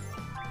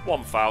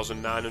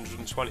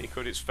 1,920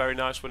 quid. It's very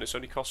nice when it's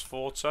only cost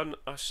 4 ton,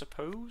 I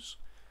suppose.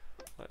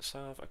 Let's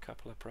have a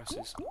couple of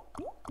presses.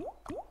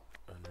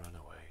 And run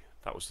away.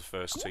 That was the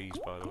first tease,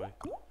 by the way.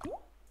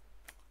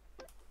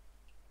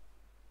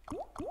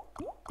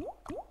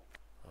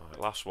 Alright,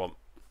 last one.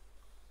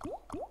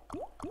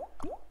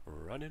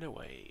 Running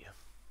away.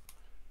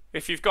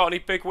 If you've got any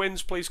big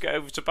wins, please get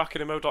over to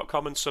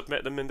backinamo.com and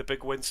submit them in the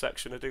big win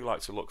section. I do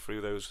like to look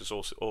through those. There's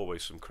also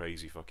always some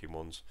crazy fucking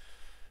ones.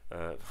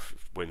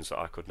 Wins that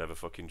I could never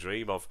fucking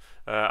dream of.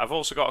 I've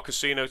also got a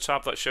casino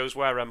tab that shows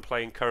where I'm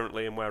playing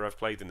currently and where I've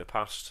played in the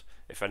past.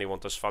 If anyone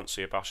does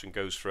fancy a bash and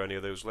goes through any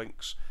of those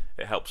links,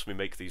 it helps me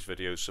make these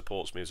videos,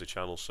 supports me as a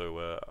channel,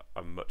 so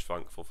I'm much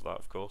thankful for that,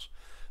 of course.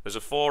 There's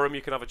a forum,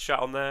 you can have a chat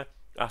on there,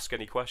 ask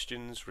any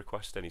questions,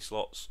 request any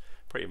slots,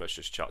 pretty much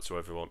just chat to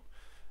everyone.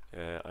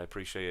 I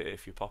appreciate it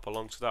if you pop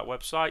along to that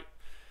website.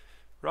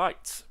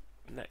 Right,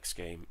 next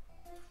game.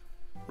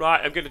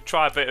 Right, I'm going to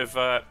try a bit of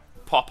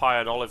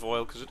Popeye and olive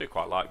oil, because I do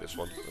quite like this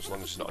one, as long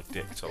as it's not a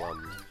dick to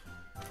land.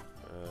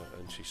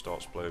 And she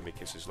starts blowing me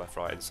kisses left,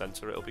 right and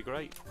centre, it'll be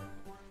great.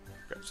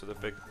 Get to the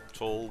big,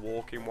 tall,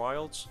 walking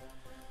wilds.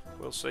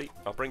 We'll see.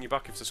 I'll bring you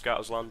back if the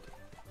scatters land.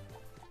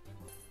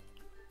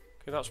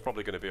 Okay, that's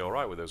probably going to be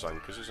alright with those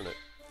anchors, isn't it?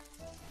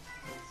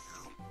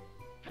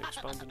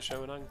 Expand and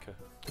show an anchor.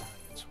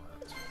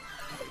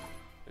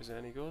 Is it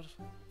any good?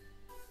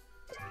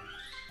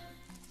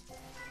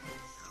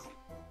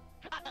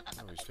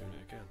 Oh, he's doing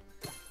it again.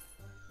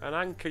 An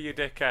anchor, you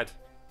dickhead!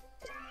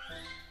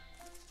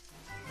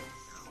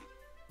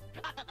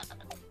 Oh,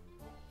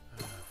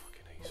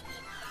 fucking Jesus.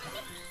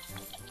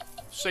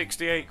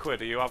 68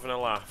 quid, are you having a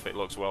laugh? It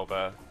looks well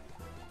better.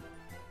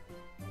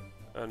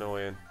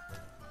 Annoying.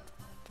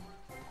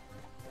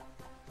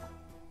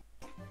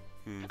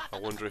 I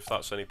wonder if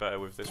that's any better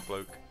with this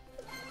bloke.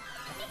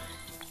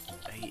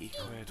 80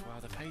 quid, wow,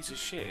 the pay's as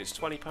shit. It's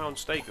 £20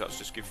 stake, that's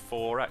just give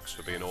 4x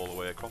for being all the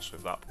way across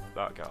with that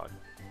guy.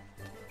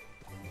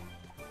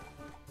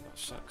 That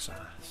sucks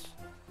ass.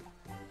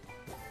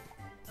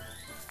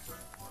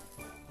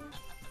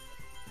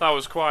 That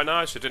was quite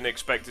nice. I didn't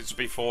expect it to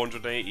be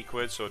 480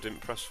 quid, so I didn't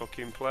press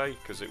fucking play,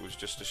 because it was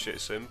just a shit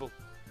symbol.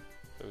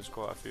 There was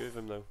quite a few of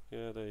them though.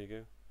 Yeah, there you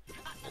go.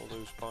 All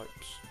those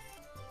pipes.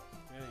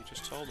 Yeah, you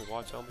just told me,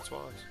 why tell me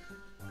twice?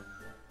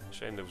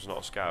 Shame there was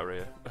not a scour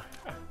here.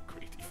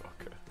 Greedy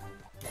fucker.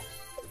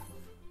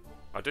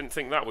 I didn't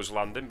think that was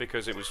landing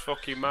because it was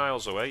fucking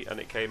miles away and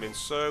it came in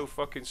so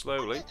fucking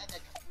slowly.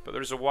 But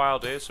there is a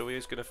wild here, so he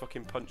is going to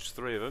fucking punch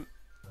 3 of them.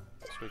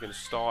 So we're going to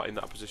start in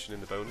that position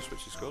in the bonus,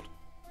 which is good.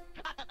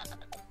 I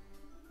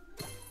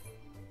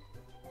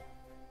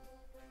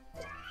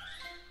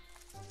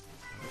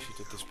wish he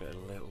did this bit a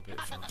little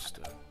bit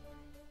faster.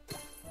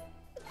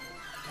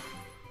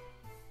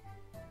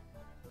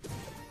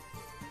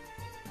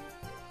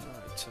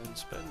 Alright, 10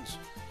 spins.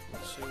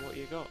 Let's see what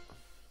you got.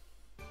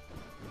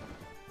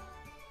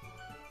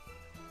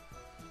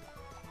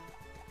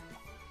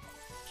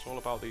 It's all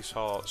about these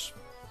hearts.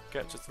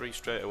 Get to 3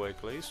 straight away,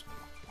 please.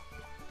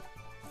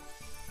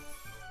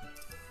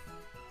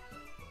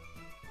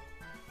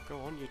 Go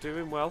on, you're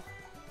doing well.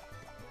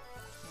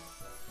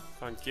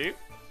 Thank you.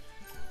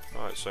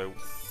 Alright, so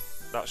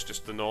that's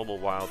just the normal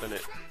wild, isn't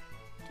it?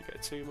 Do you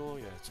get 2 more?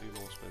 Yeah, 2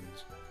 more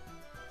spins.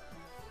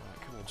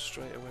 Alright, come on,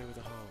 straight away with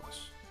the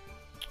hearts.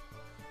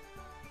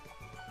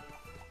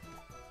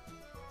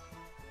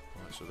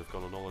 Alright, so they've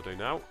gone on holiday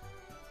now.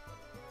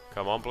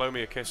 Come on, blow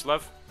me a kiss,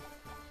 love.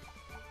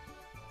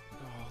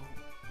 Oh.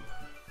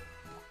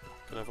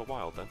 Can I have a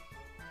wild then?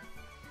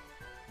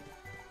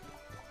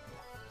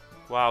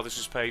 Wow, this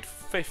has paid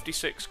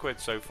 56 quid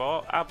so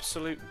far.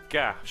 Absolute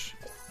gash.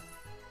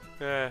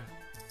 Yeah.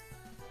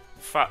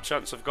 Fat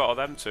chance I've got of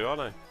them two,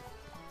 aren't I?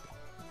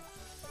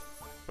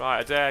 Right,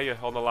 I dare you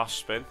on the last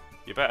spin.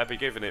 You better be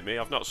giving it me.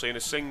 I've not seen a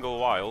single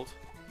wild.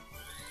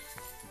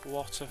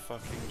 What a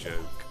fucking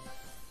joke.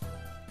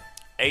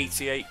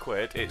 88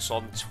 quid. It's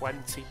on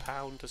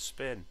 £20 a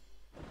spin.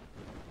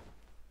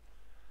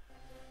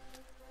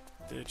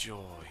 The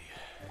joy.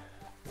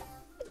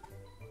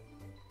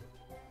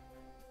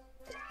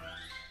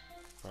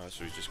 Right,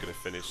 so he's just going to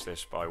finish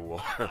this by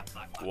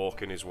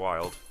walking his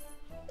wild.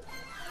 Oh,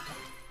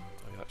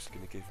 he's actually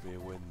going to give me a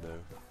win,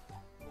 though.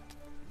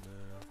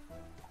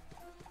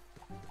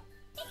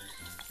 No.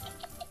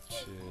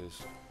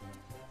 Cheers.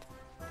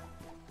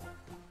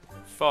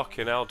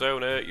 Fucking hell,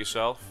 don't hurt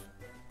yourself.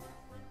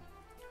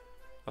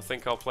 I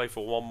think I'll play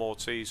for 1 more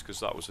tease,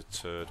 because that was a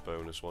turd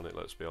bonus, wasn't it?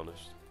 Let's be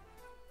honest.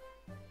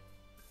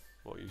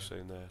 What are you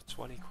saying there?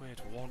 20 quid,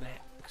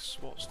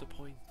 1x. What's the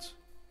point?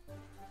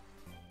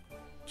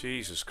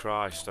 Jesus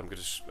Christ, I'm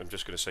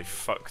just gonna say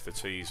fuck the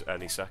tease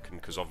any second,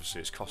 because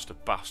obviously it's cost a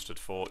bastard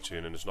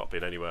fortune and has not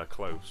been anywhere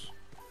close.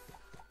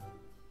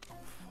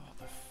 What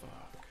the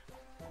fuck?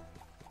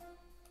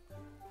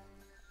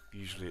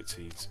 Usually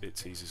it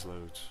teases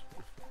loads.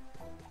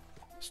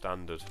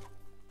 Standard.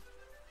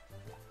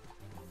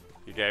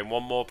 You're getting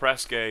 1 more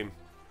press game.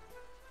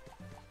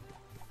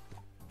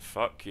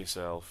 Fuck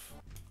yourself.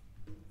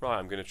 Right,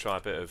 I'm gonna try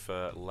a bit of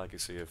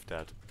Legacy of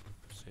Dead.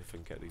 See if I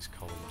can get these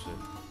columns in.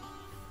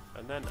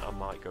 And then I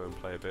might go and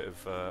play a bit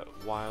of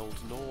Wild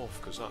North,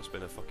 because that's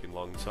been a fucking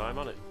long time,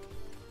 hasn't it?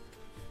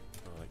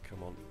 Alright,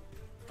 come on.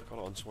 I got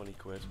it on 20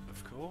 quid,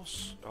 of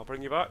course. I'll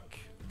bring you back.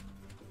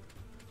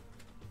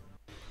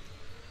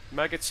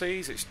 Mega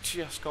tease, it's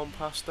just gone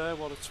past there,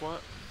 what a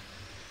twat.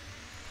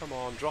 Come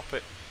on, drop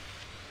it.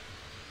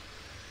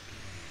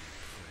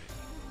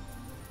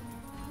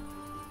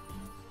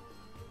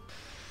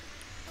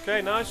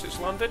 Okay, nice, it's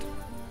landed.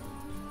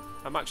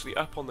 I'm actually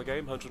up on the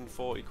game,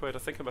 140 quid. I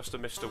think I must have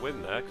missed a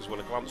win there, because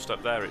when I glanced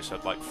up there it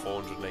said like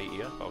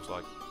 480 up. I was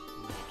like,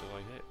 what did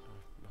I hit?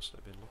 I must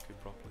have been looking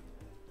properly.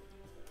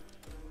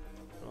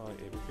 Right,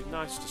 it would be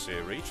nice to see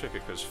a re-trigger,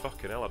 because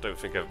fucking hell, I don't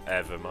think I've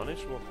ever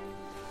managed one.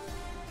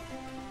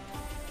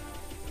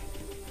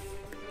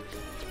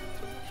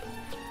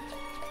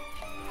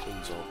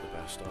 Twins aren't the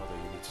best, are they?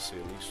 You need to see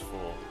at least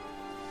 4.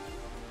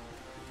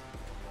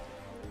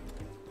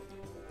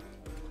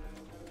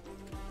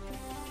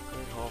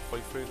 Halfway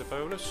through the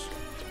bonus.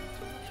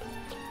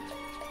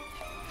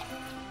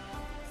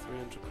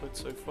 300 quid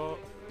so far.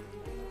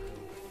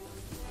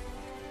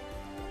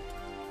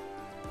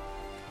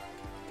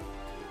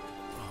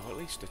 Oh, at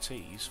least a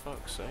tease,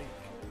 fuck's sake.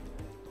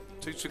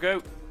 2 to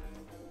go.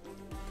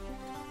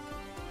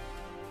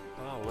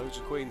 Wow, loads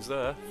of queens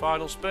there.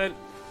 Final spin.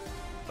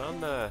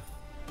 And there.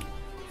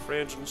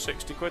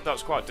 360 quid.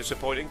 That's quite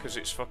disappointing because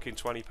it's fucking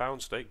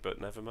 £20 steak,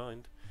 but never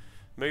mind.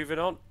 Moving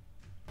on.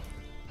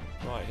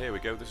 Right, here we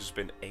go. This has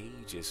been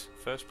ages.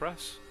 First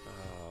press.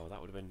 Oh, that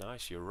would have been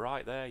nice. You're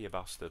right there, you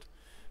bastard.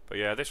 But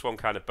yeah, this one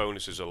kind of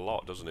bonuses a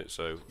lot, doesn't it?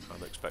 So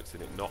I'm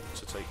expecting it not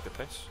to take the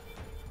piss.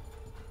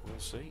 We'll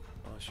see.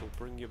 I shall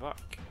bring you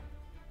back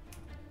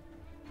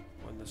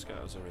when the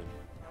scatters are in.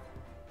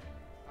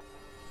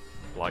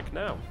 Like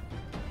now.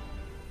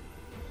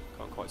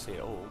 Can't quite see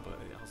it all, but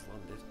it has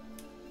landed.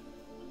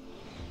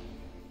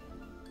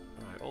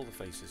 Right, all the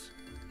faces.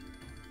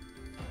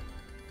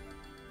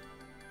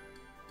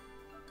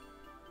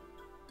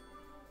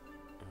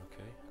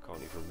 Okay, I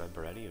can't even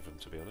remember any of them,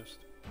 to be honest.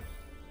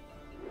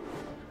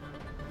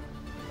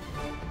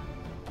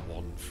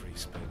 One free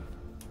spin.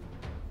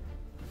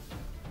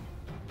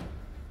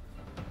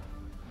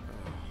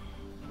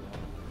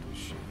 Oh,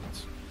 shit.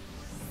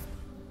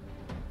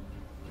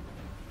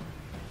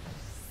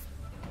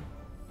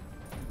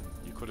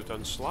 You could have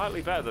done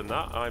slightly better than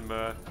that, I'm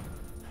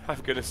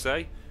gonna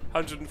say.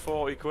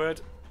 140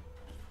 quid.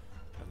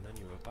 And then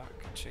you were back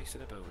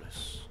chasing a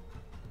bonus.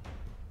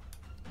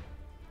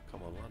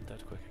 Come on, land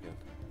dead quick again.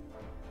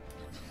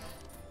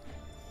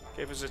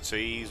 Give us a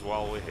tease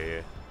while we're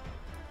here.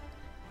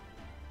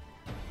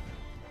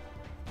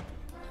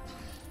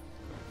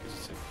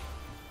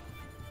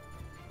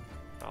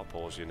 I'll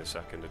pause you in a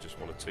second, I just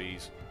want a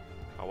tease.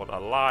 I want a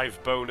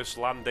live bonus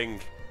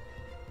landing.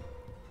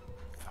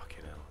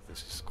 Fucking hell,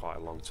 this is quite a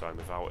long time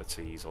without a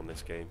tease on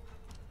this game.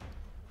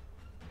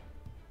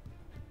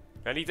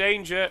 Any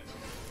danger?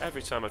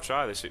 Every time I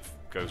try this it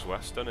goes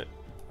west, doesn't it?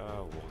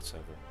 Oh,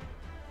 whatever.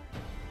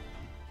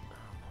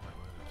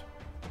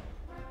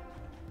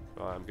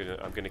 Right,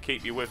 I'm gonna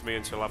keep you with me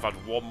until I've had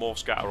one more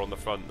scatter on the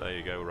front. There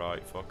you go.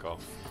 Right, fuck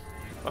off.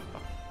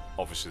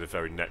 Obviously, the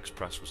very next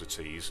press was a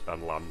tease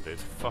and landed.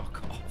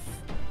 Fuck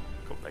off.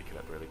 Couldn't make it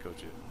up, really,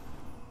 could you?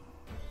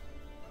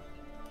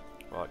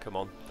 Right, come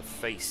on. The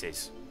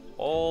faces.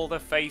 All the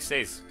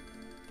faces.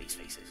 These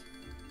faces.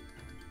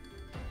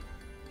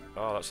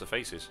 Oh, that's the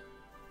faces.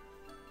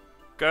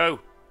 Go.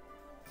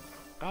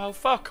 Oh,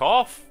 fuck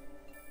off.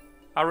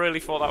 I really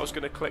thought that was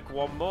going to click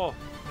one more.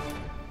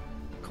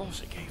 Of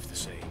course it gave the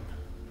same.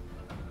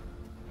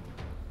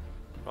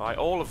 Right,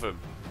 all of them.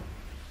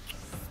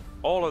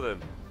 All of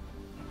them.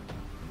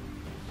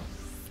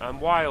 And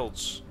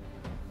wilds.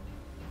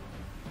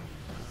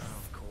 Oh,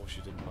 of course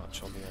you didn't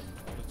match on the end.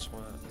 What a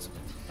twat.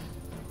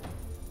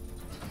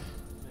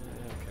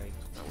 Yeah, okay,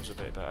 that was a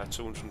bit better.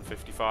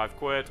 255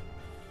 quid.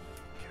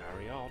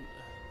 Carry on.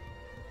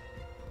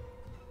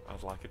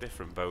 I'd like a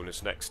different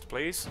bonus next,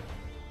 please.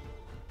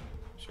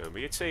 Show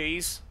me a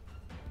tease.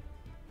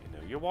 You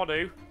know you want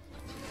to. No,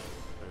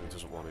 it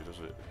doesn't want to,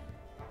 does it?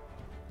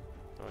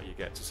 Right, you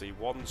get to see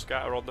one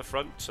scatter on the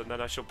front, and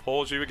then I shall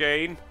pause you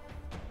again.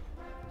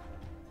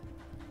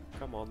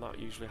 Come on, that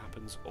usually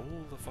happens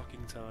all the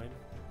fucking time.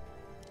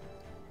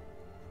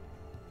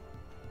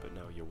 But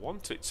now you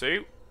want it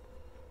to.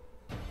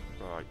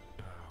 Right.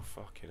 Oh,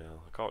 fucking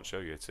hell. I can't show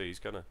you a tease,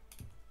 can I?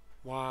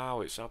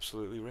 Wow, it's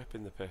absolutely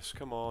ripping the piss.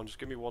 Come on, just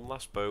give me one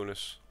last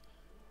bonus.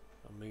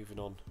 I'm moving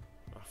on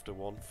after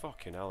one.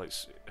 Fucking hell,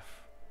 it's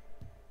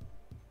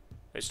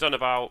done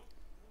about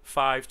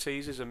 5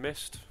 teases and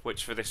missed,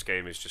 which for this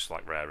game is just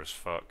like rare as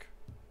fuck.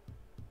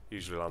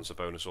 Usually lands a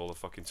bonus all the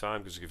fucking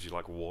time because it gives you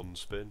like one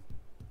spin.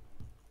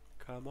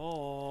 Come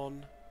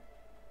on.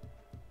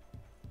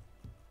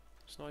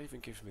 It's not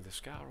even giving me the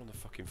scatter on the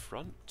fucking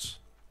front.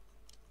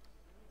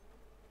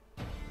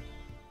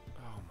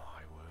 Oh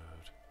my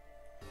word.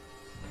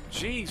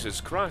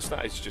 Jesus Christ,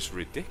 that is just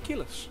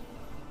ridiculous.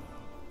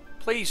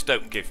 Please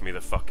don't give me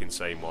the fucking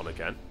same one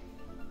again.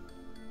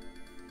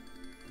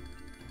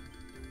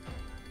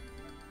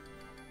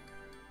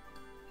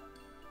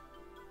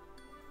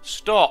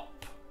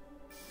 Stop!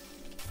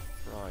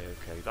 Right,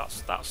 okay,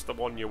 that's the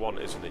one you want,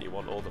 isn't it? You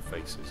want all the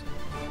faces.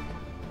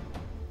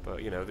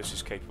 But, you know, this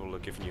is capable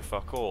of giving you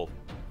fuck all.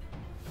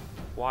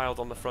 Wild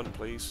on the front,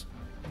 please.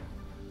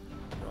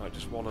 Right,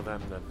 just one of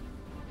them, then.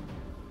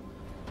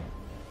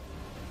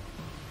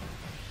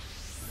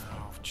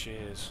 Oh,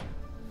 cheers.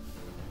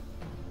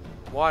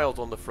 Wild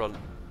on the front.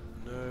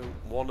 No,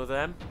 one of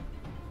them.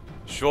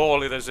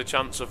 Surely there's a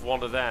chance of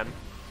one of them.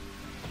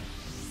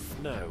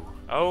 No.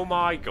 Oh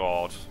my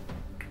god.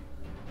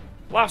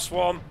 Last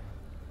one.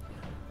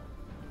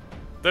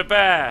 The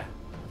bear.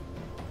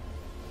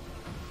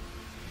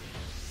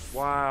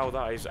 Wow,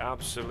 that is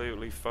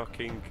absolutely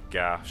fucking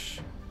gash.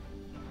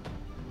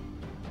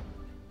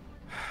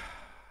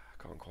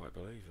 I can't quite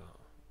believe that.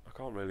 I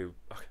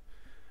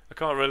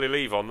can't really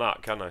leave on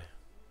that, can I?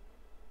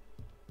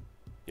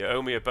 You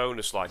owe me a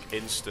bonus like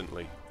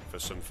instantly for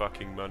some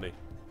fucking money.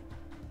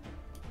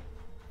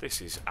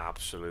 This is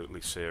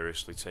absolutely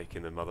seriously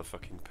taking the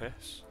motherfucking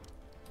piss.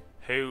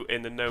 Who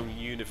in the known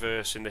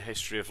universe in the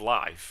history of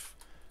life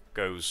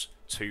goes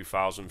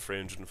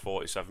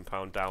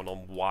 £2,347 down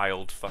on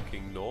Wild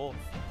fucking North?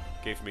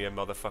 Give me a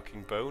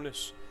motherfucking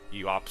bonus,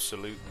 you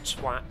absolute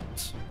twat.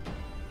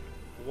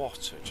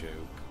 What a joke.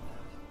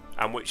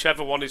 And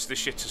whichever one is the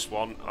shittest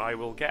one, I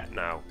will get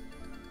now.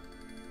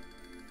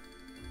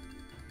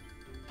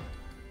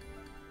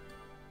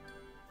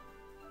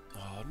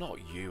 Oh, not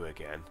you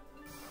again.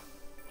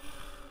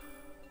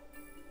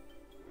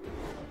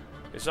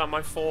 Is that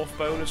my 4th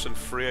bonus and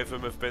 3 of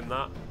them have been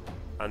that?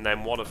 And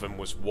then one of them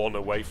was 1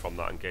 away from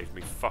that and gave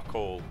me fuck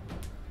all.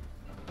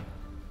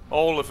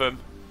 All of them.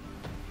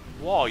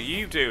 What are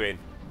you doing?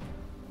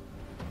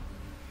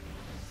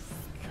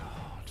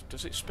 God,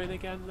 does it spin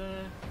again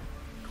there?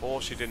 Of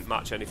course you didn't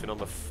match anything on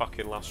the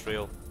fucking last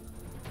reel.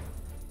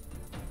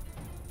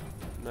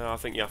 No, I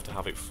think you have to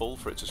have it full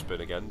for it to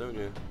spin again, don't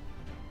you?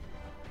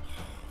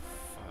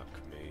 Fuck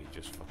me,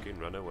 just fucking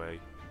run away.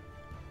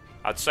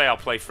 I'd say I'll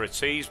play for a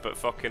tease, but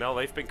fucking hell,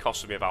 they've been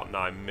costing me about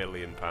 £9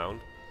 million.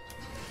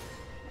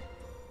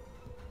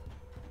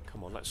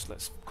 Come on,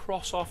 let's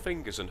cross our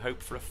fingers and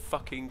hope for a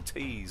fucking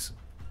tease.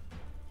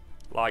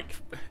 Like,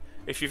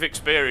 if you've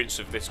experience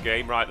of this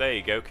game, right, there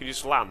you go. Can you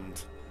just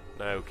land?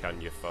 No,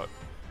 can you? Fuck.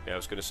 Yeah, I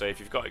was going to say, if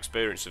you've got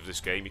experience of this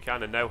game, you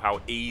kind of know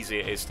how easy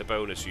it is to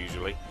bonus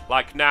usually.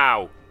 Like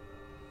now.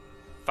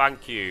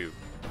 Thank you.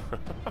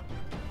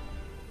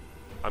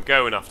 I'm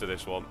going after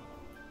this one.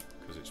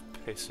 Because it's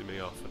pissing me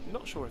off. I'm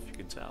not sure if you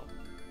can tell.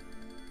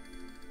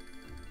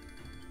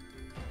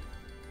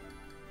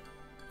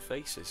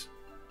 Faces.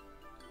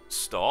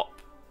 Stop.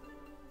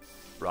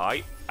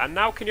 Right. And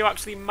now can you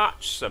actually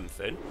match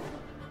something?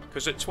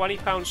 Because at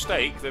 £20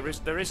 stake,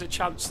 there is a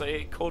chance that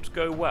it could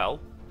go well.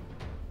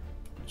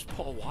 Just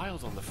put a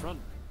wild on the front.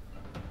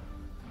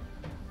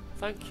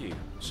 Thank you.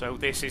 So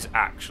this is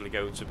actually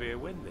going to be a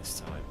win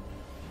this time.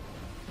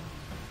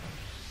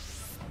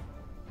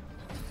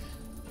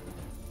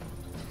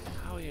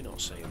 How are you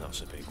not saying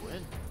that's a big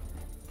win?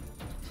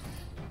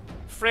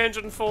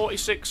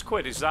 346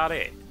 quid, is that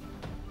it?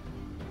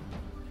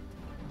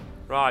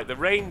 Right, the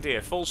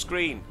reindeer, full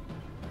screen.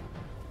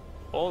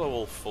 Or the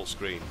wolf, full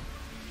screen.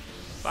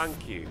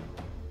 Thank you.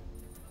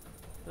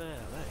 There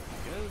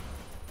you go.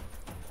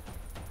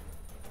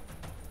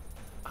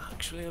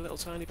 Actually, a little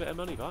tiny bit of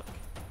money back.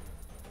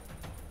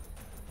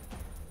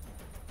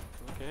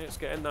 Okay, it's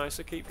getting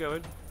nicer. Keep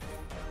going.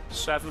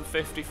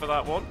 750 for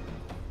that one.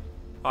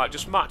 Alright,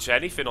 just match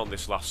anything on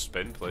this last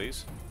spin,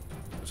 please.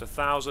 It's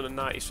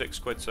 1,096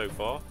 quid so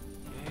far.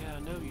 Yeah, I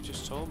know, you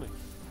just told me.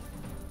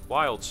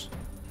 Wilds.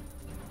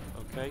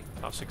 Okay,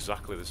 that's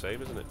exactly the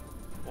same, isn't it?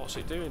 What's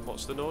it doing?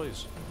 What's the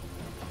noise?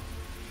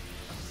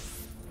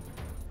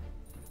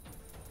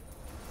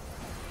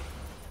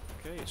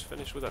 Okay, it's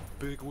finished with a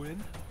big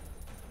win.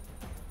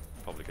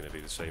 Probably going to be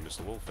the same as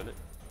the wolf, innit?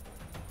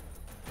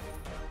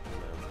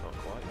 No, not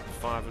quite.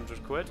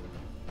 500 quid.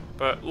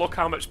 But look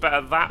how much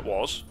better that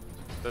was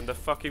than the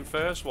fucking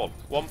first one.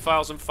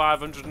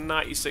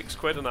 1,596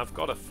 quid, and I've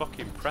got to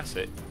fucking press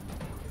it.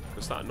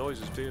 Because that noise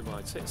is doing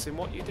my tits in.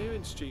 What are you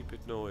doing, stupid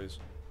noise?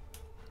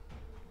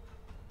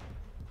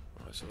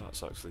 Right, so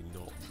that's actually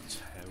not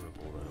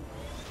terrible, though.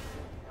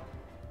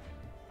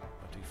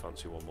 I do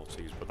fancy one more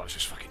tease, but that's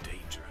just fucking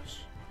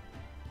dangerous.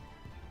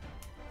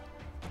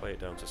 Play it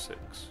down to 6.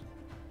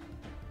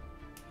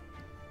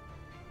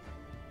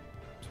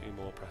 2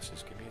 more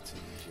presses. Give me a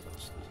tease, you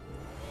bastard.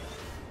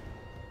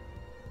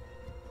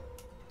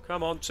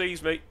 Come on,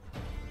 tease me.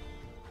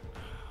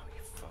 Oh,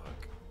 you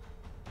fuck.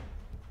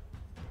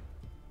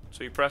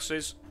 2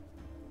 presses.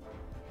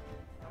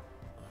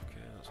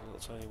 Okay, that's a little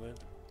tiny win.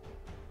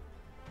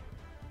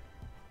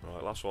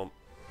 Right, last one.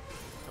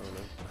 Oh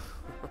no.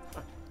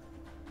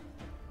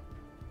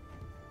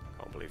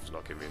 Can't believe it's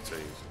not giving me a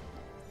tease.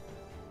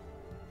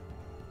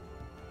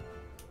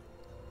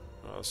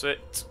 That's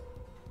it.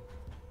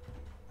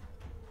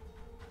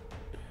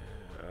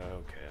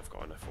 Okay, I've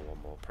got enough for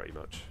one more, pretty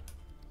much.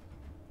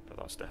 But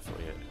that's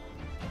definitely it.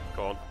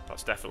 Go on,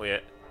 that's definitely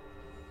it.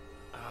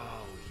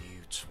 Oh,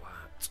 you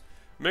twat.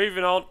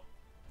 Moving on.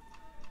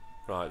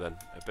 Right then,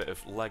 a bit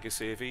of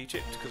Legacy of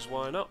Egypt, because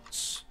why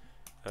not?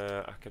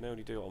 I can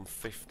only do it on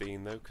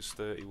 15 though, because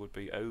 30 would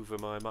be over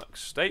my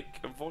max stake,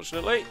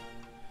 unfortunately.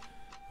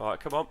 Right,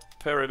 come on,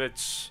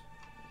 pyramids.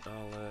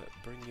 I'll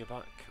bring you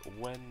back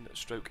when,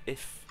 stroke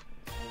if,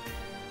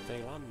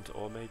 they land,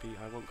 or maybe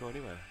I won't go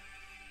anywhere.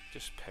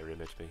 Just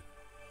pyramid me.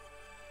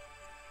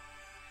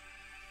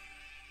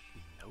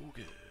 No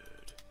good.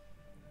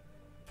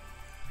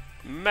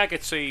 Mega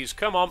tease,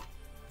 come on.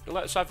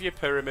 Let's have your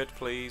pyramid,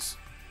 please.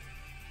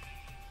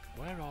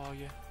 Where are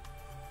you?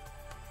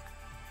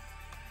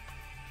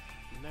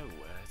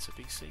 Nowhere to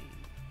be seen.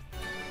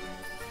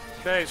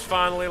 Okay, it's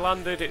finally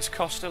landed. It's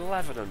cost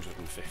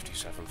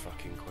 1,157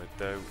 fucking quid,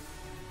 though.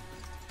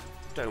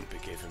 Don't be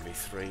giving me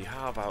 3.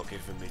 How about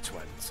giving me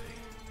 20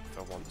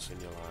 for once in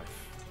your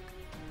life?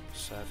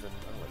 7.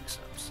 I'll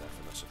accept 7,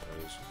 I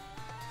suppose.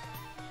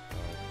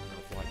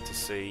 I'd like to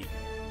see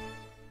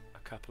a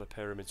couple of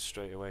pyramids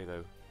straight away,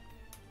 though,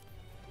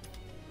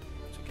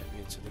 to get me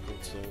into the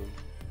good zone.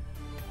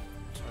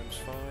 Times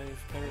 5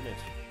 pyramid.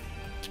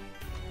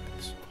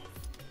 Piss off.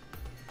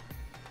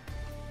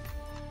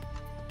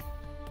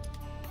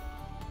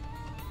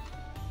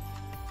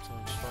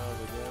 Times 5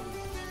 again.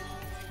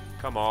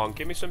 Come on,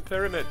 give me some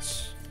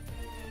pyramids.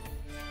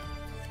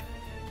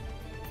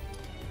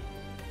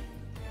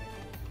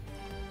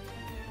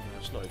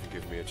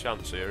 a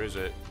chance here, is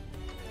it?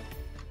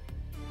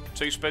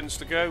 2 spins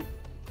to go.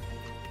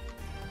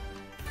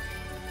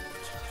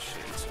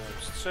 Shitty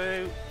times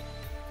 2.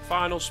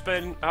 Final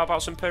spin. How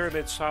about some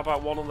pyramids? How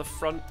about one on the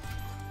front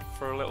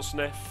for a little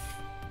sniff?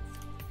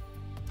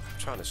 I'm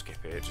trying to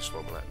skip it, it just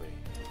won't let me.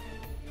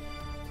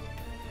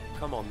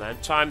 Come on then.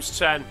 Times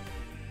 10.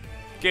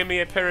 Give me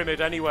a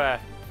pyramid anywhere.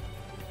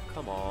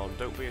 Come on,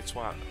 don't be a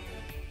twat.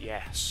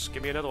 Yes,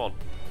 give me another one.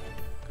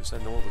 Because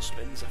then all the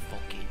spins are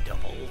fucking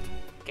doubled.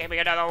 Give me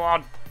another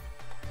one!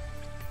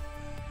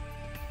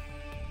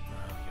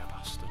 Oh, you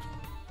bastard.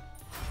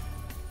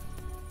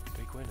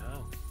 Big win,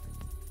 how?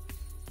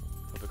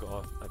 Have I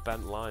got a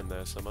bent line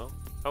there somehow?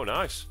 Oh,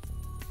 nice!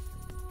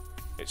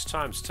 It's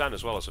times 10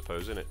 as well, I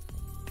suppose, isn't it?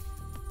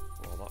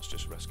 Well, that's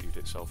just rescued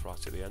itself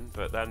right at the end.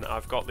 But then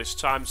I've got this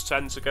times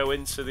 10 to go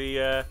into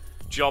the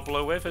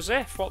Jobler with, as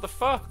if. What the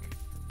fuck?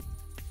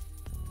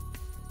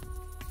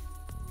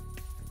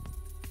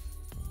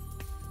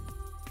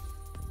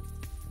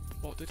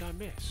 What did I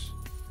miss?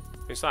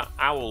 It's that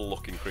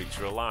owl-looking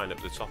creature line at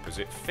the top. Is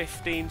it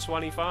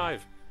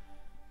 1525?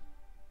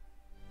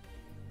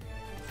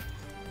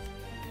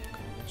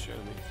 Come on, show me.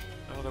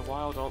 Oh, they're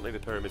wild, aren't they, the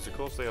pyramids? Of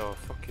course they are.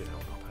 Fucking hell,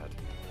 knobhead.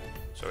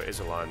 So it is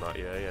a line, that.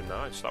 Yeah,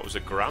 nice. That was a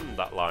grand,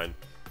 that line.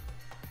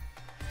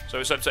 So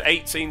it's up to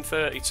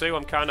 1832.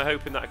 I'm kind of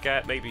hoping that I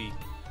get maybe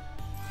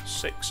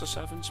 6 or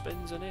 7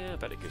 spins in here. I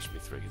bet it gives me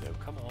 3, though.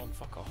 Come on,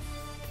 fuck off.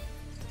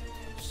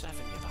 7,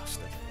 you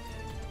bastard.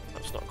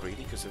 That's not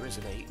greedy, because there is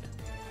an 8.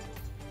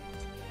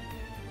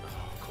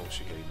 Oh, of course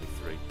you gave me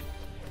 3.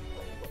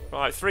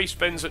 Right, 3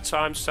 spins at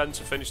times 10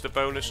 to finish the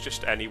bonus.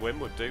 Just any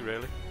win would do,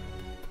 really.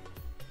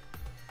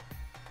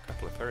 A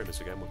couple of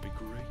pyramids again would be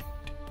great.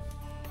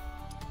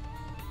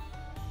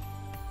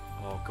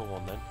 Oh, go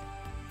on then.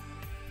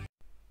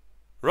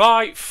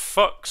 Right,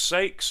 fuck's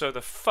sake. So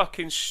the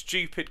fucking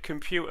stupid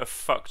computer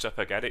fucked up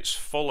again. It's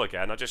full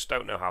again. I just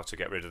don't know how to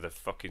get rid of the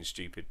fucking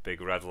stupid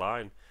big red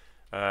line.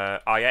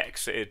 I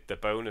exited the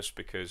bonus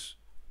because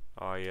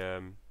I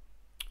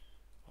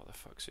what the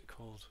fuck's it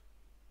called?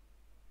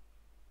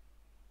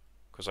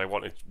 Because I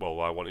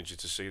wanted you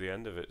to see the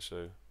end of it.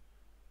 So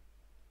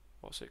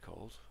what's it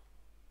called?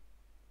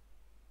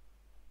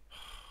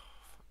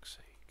 Fuck's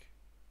sake!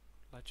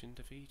 Legend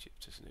of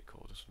Egypt, isn't it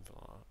called, or something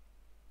like that?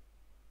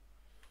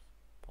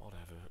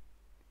 Whatever.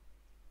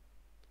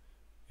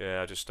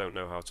 Yeah, I just don't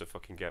know how to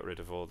fucking get rid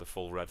of all the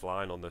full red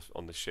line on the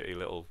shitty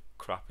little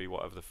crappy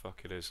whatever the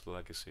fuck it is.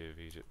 Legacy of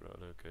Egypt. Right,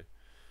 okay.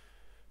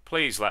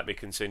 Please let me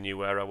continue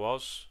where I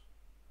was.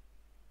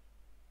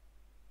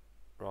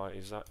 Right,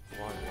 is that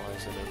why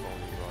is there no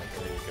volume? Right,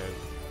 there you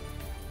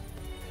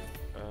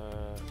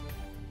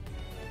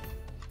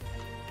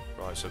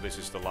go. Right, so this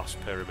is the last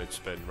pyramid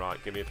spin.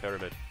 Right, give me a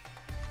pyramid.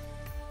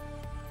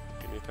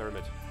 Give me a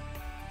pyramid.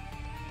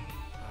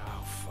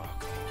 Oh,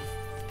 fuck off.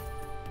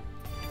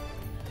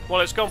 Well,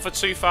 it's gone for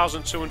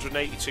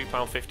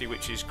 £2,282.50,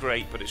 which is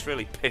great, but it's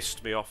really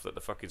pissed me off that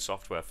the fucking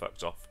software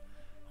fucked off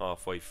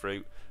halfway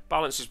through.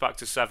 Balance is back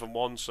to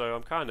 7-1, so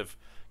I'm kind of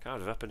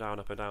up and down,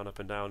 up and down, up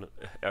and down,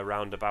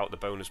 around about the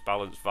bonus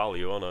balance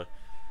value, aren't I?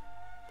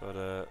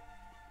 But,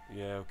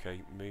 yeah,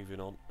 okay,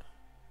 moving on.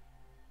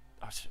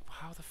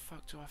 How the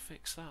fuck do I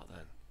fix that,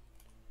 then?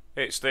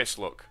 It's this,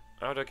 look.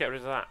 How do I get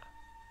rid of that?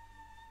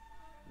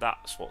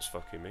 That's what's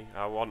fucking me.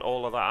 I want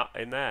all of that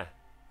in there.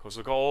 Because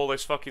I've got all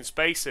this fucking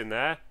space in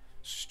there.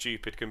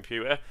 Stupid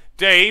computer.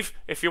 Dave,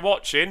 if you're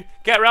watching,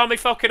 get around my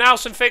fucking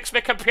house and fix my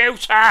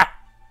computer!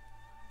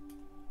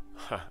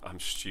 I'm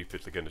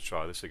stupidly going to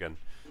try this again.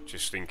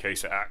 Just in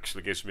case it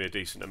actually gives me a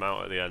decent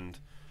amount at the end.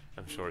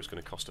 I'm sure it's going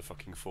to cost a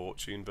fucking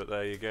fortune, but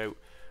there you go.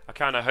 I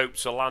kind of hope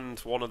to land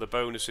one of the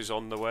bonuses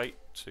on the way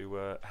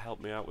to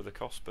help me out with the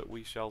cost, but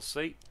we shall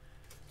see.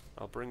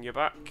 I'll bring you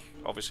back.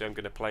 Obviously I'm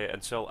going to play it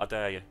until I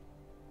dare you.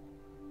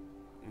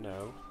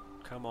 No.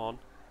 Come on.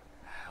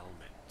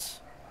 Helmet.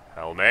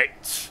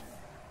 Helmet!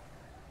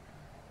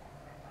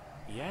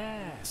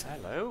 Yes,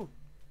 hello.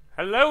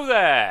 Hello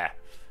there!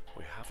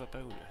 We have a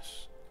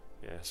bonus.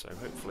 Yeah, so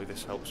hopefully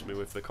this helps me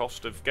with the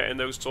cost of getting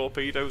those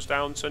torpedoes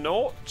down to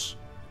naught.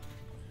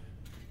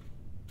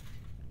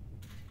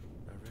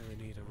 I really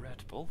need a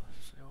Red Bull,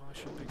 so I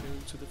shall be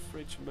going to the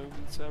fridge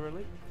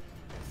momentarily.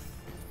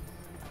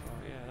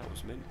 Oh yeah, that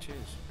was mint,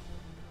 cheers.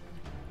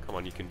 Come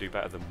on, you can do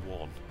better than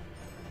 1.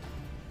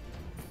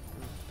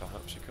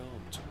 Perhaps you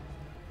can't.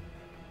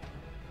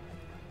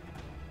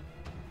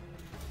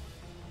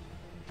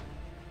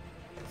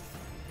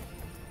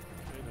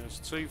 Okay, there's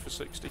 2 for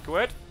 60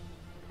 quid.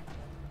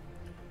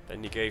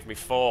 Then you gave me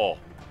 4. Oh,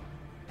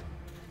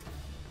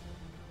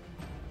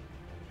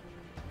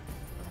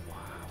 wow,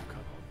 come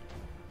on.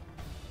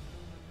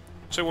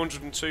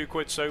 202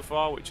 quid so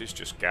far, which is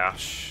just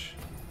gash.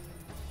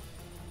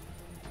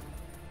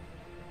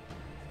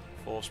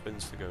 4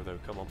 spins to go though,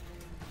 come on.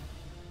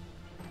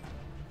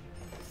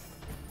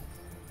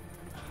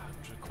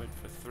 100 quid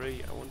for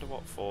 3. I wonder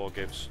what 4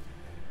 gives.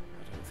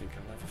 I don't think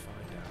I'll ever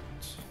find out.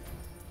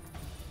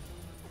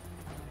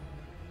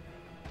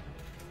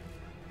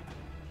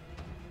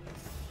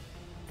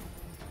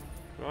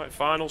 Right,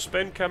 final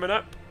spin coming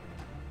up.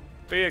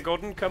 Be a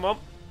good one, come on.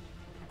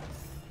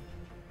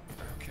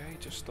 Okay,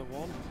 just the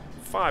one.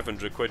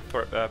 500 quid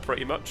per,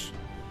 pretty much.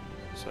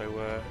 So,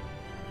 yeah,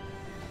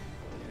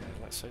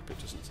 let's hope it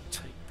doesn't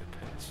take the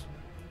piss.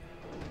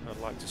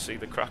 I'd like to see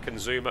the Kraken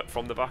zoom up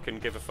from the back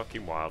and give a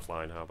fucking wild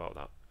line. How about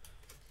that?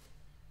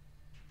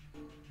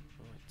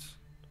 Right,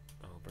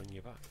 I'll bring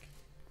you back.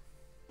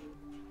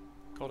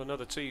 Got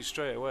another tease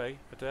straight away.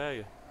 I dare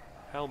you.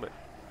 Helmet.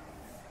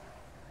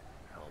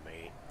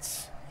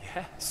 Helmet.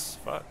 Yes,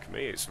 fuck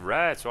me. It's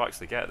rare to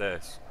actually get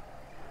this.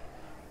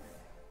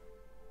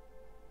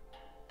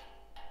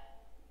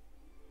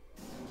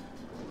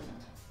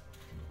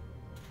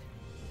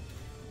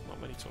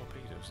 Not many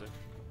torpedoes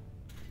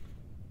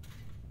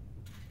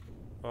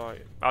though.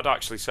 Right, I'd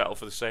actually settle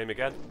for the same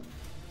again.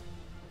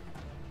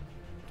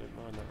 Don't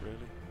mind that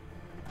really.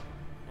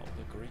 Not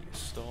the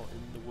greatest start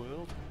in the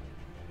world.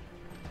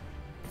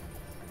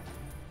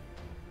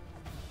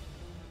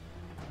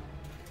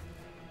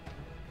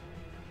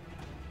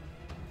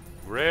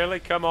 Really?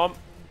 Come on.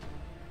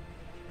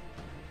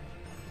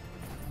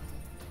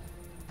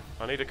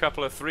 I need a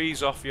couple of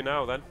threes off you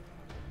now then.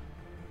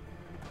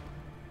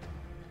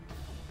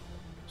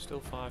 Still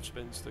 5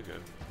 spins to go.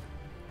 And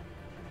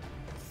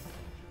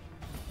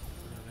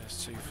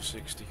there's 2 for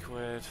 60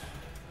 quid.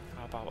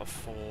 How about a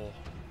 4?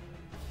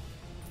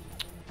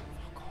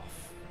 Fuck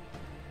off.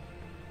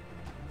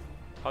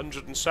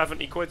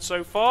 170 quid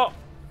so far.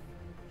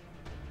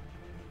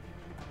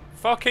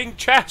 Fucking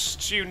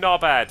chests, you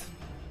knobhead.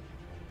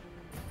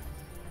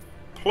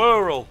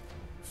 Plural.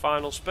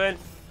 Final spin.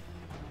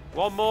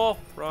 One more.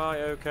 Right,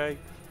 okay.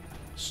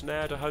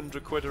 Snared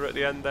 100 quidder at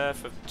the end there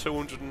for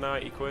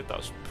 290 quid.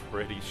 That's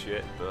pretty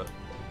shit, but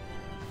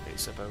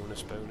it's a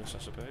bonus, I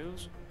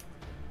suppose.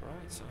 Right,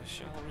 I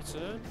shall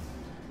return.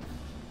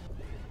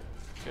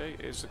 Okay,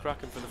 here's the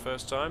Kraken for the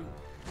first time.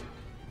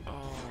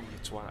 Oh, you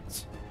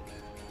twat.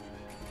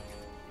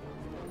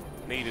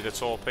 Needed a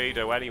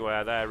torpedo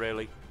anywhere there,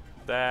 really.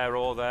 There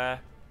or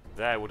there.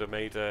 There would have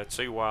made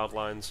 2 wild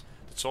lines.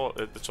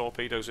 The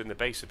torpedoes in the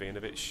base are being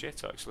a bit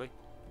shit, actually.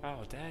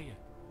 How dare you?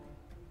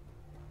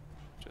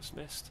 Just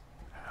missed.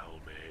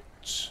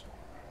 Helmet.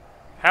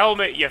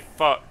 Helmet, you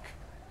fuck!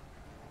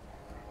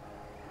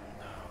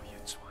 No, you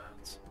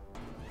twat.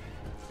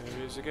 Here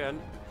he is again.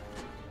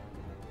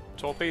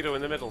 Torpedo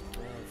in the middle. Oh,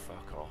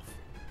 fuck off.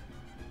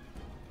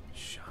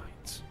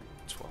 Shite.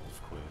 12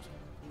 quid.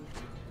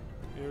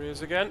 Here he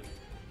is again.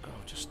 Oh,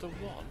 just the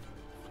one?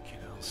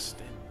 Fucking hell,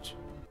 stinge.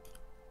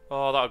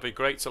 Oh, that would be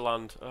great to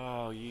land.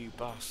 Oh, you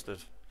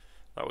bastard.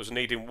 That was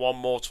needing one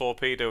more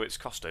torpedo. It's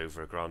cost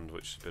over £1,000,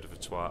 which is a bit of a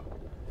twat.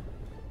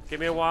 Give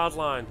me a wild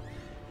line.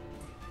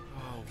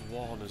 Oh,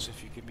 1, as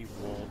if you give me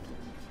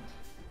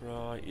 1.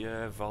 Right,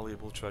 yeah,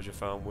 valuable treasure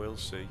found, we'll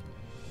see.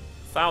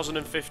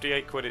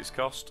 1,058 quid it's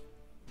cost.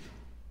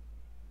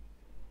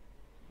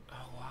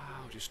 Oh,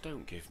 wow, just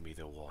don't give me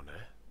the 1,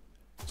 eh?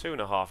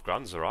 2.5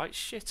 grand's alright.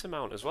 Shit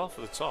amount as well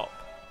for the top.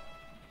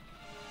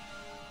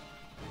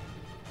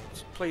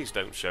 Please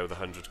don't show the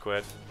 100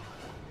 quid.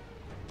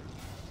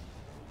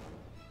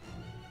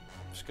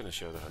 I'm just going to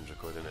show the 100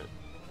 quid in it,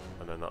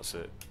 and then that's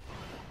it.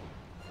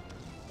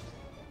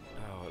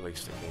 Oh, at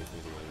least it gave me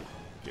the 8.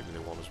 Give me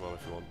the 1 as well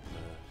if you want.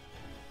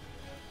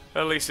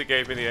 At least it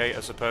gave me the 8, I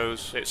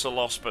suppose. It's a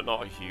loss, but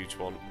not a huge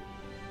one.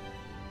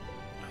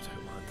 I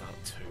don't mind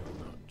that too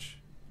much.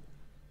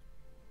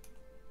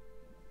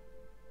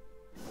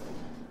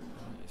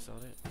 Right, is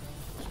that it? I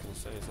was going to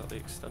say, is that the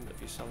extent of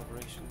your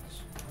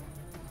celebrations?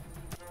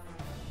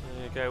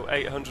 There you go,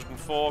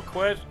 804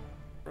 quid.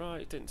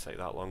 Right, it didn't take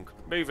that long.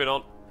 Moving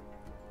on.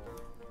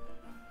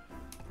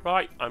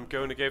 Right, I'm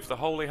going to give the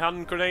Holy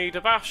Hand Grenade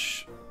a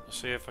bash.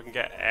 See if I can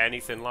get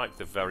anything like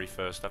the very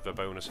first ever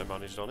bonus I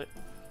managed on it.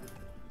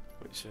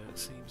 Which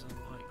seems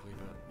unlikely,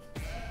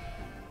 but...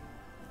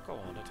 Go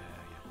on, I dare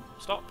you.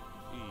 Stop.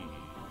 You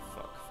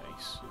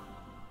fuckface.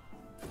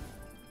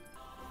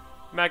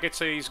 Mega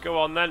tease, go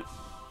on then.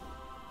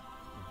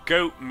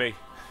 Goat me.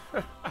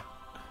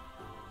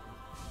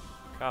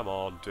 Come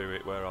on, do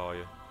it. Where are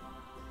you?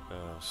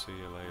 Oh, see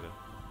you later.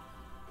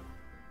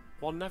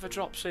 One never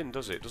drops in,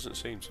 does it? Doesn't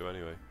seem to,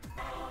 anyway.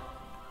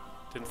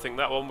 Didn't think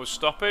that one was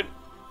stopping.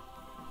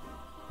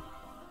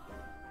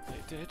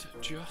 It did,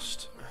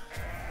 just.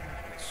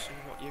 Let's see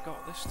what you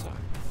got this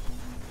time.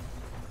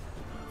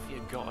 Have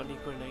you got any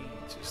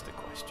grenades, is the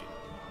question.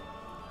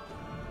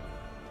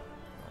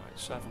 Right,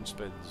 7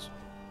 spins.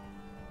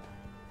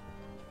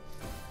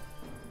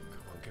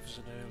 Come on, give us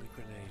an early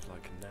grenade,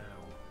 like now.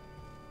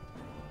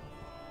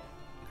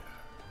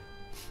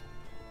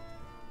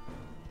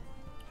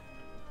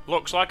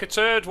 Looks like a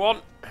turd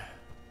one.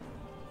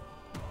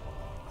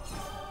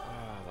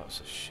 Ah,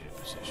 that's a shit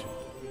position.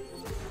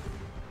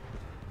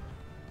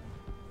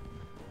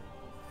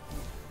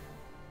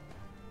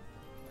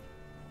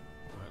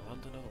 Right,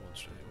 land another one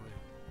straight away.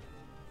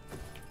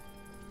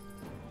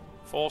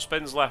 4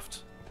 spins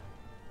left.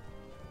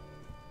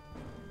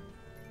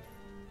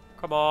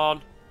 Come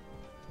on.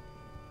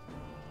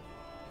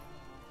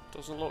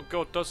 Doesn't look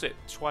good, does it?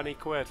 20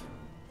 quid.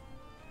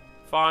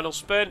 Final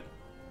spin.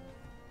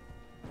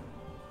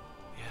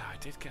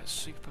 did get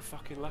super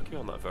fucking lucky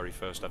on that very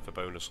first ever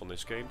bonus on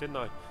this game, didn't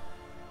I?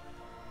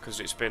 Because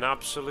it's been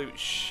absolute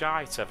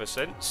shite ever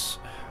since.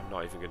 I'm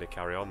not even going to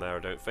carry on there, I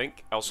don't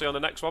think. I'll see you on the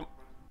next one.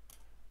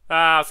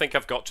 I think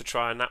I've got to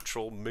try a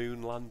natural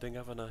moon landing,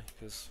 haven't I?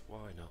 Because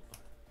why not?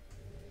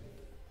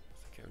 I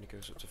think it only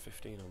goes up to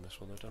 15 on this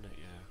one, I've done it,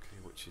 yeah, okay,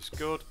 which is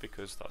good,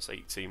 because that's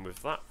 18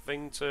 with that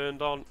thing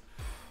turned on.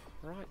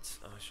 Right,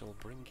 I shall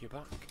bring you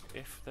back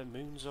if the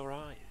moons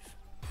arrive.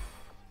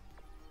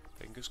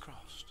 Fingers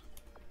crossed.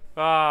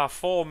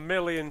 4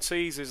 million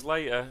teases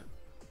later.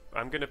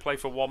 I'm going to play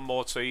for one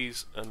more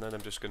tease, and then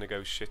I'm just going to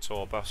go shit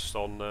or bust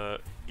on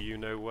you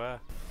know where.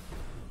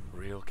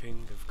 Real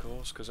king, of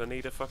course, because I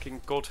need a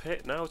fucking good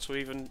hit now to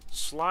even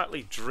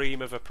slightly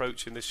dream of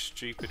approaching this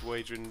stupid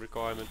wagering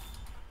requirement.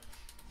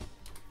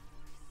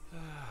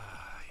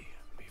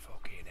 Me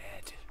fucking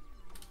head.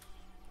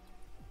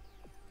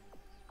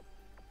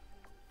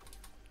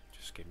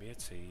 Just give me a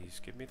tease.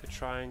 Give me the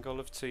triangle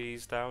of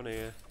tease down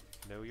here.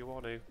 You know you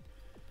want to.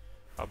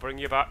 I'll bring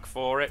you back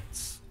for it.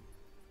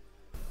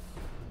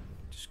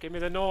 Just give me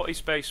the naughty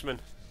spaceman.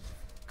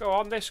 Go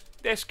on, this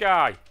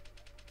guy.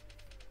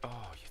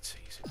 Oh, you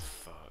teasing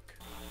fuck.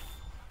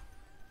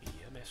 You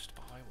missed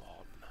by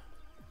one.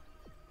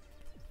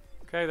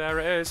 Okay, there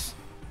it is.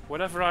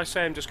 Whenever I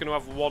say I'm just going to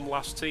have one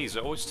last tease,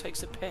 it always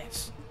takes the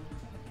piss.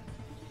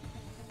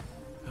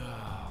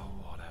 Oh,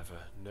 whatever.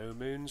 No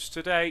moons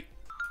today.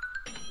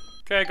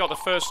 Okay, got the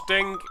first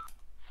ding.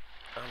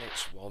 And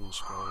it's one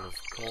scroll, of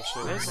course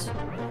it is.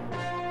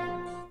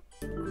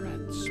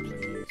 Reds,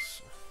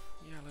 please.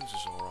 Yellows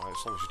is alright,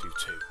 as long as you do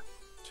two.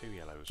 2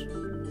 yellows.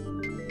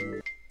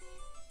 Alright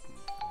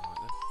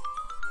then.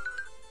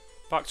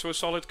 Back to a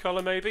solid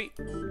colour, maybe?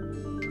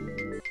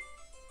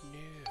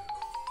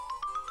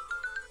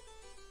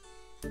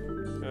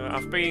 No.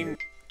 I've been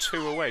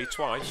 2 away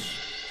twice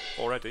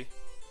already,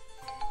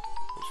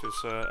 which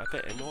was a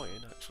bit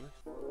annoying, actually.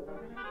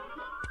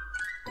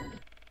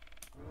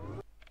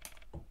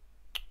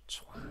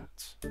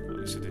 At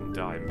least it didn't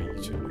die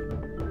immediately,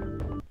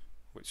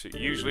 which it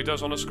usually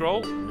does on a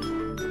scroll.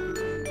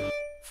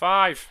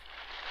 5.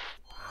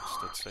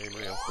 Bastard, same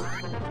reel.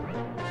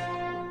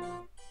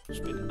 It's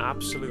been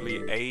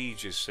absolutely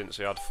ages since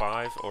I had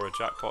 5 or a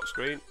jackpot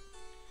screen.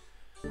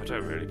 I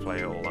don't really play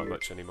it all that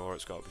much anymore,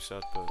 it's got to be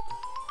said, but...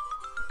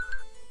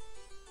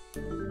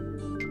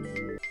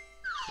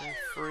 Okay,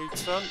 3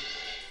 ton.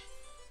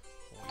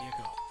 What you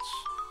got?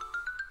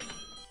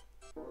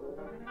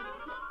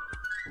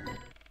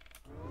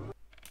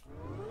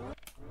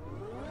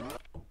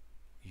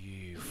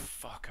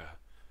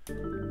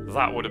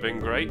 That would have been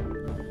great.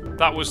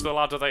 That was the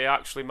ladder they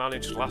actually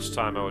managed last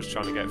time I was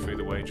trying to get through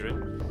the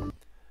wagering.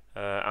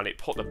 And it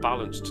put the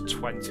balance to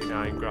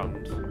 29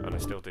 grand, and I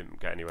still didn't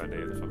get anywhere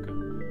near the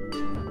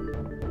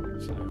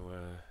fucker. So,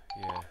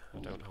 yeah, I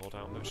don't hold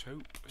out much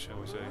hope, shall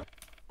we say.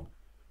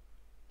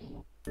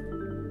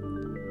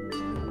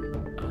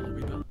 I'll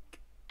be back.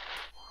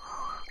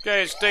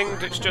 Okay, it's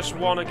dinged, it's just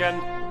 1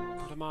 again.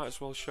 But I might as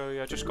well show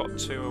you, I just got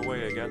 2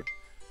 away again.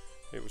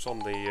 It was on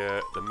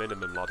the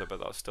minimum ladder,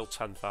 but that's still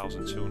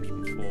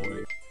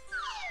 10,240.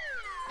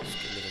 Just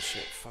give me the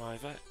shit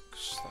 5x.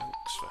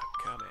 Thanks for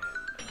coming.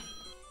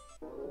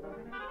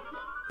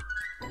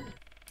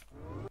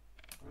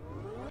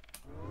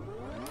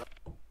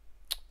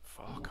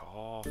 Fuck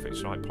off,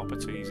 it's right proper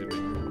teasing me.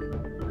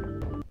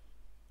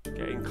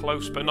 Getting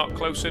close, but not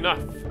close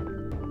enough.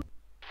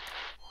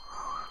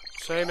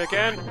 Same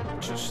again,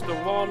 just the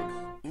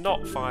 1,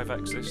 not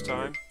 5x this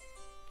time.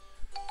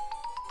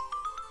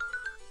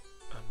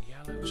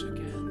 Yellows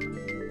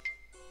again.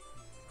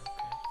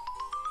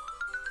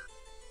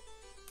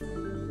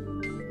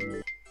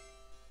 Okay.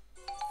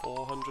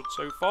 400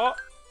 so far.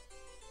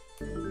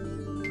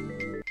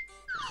 There's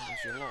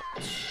your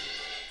lots.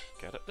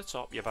 Get at the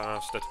top, you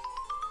bastard.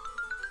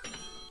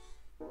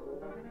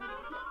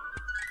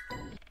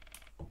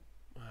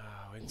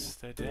 Oh,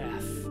 insta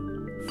death.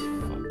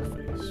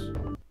 Fuckface.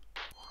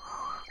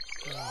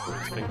 Oh,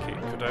 I think it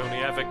could only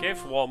ever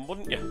give 1,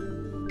 wouldn't you?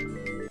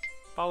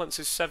 Balance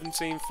is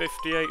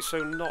 1758,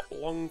 so not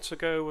long to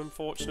go,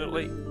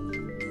 unfortunately.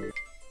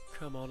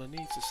 Come on, I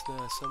need to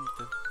stir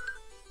something.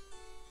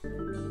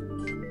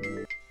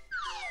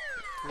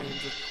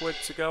 300 quid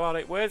to go at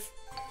it with.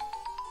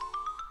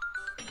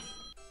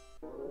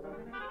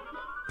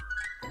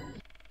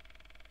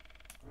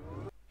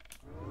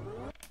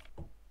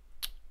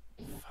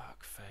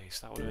 Fuck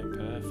face, that would have been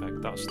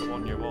perfect. That's the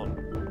one you want.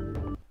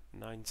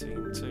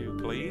 19.2,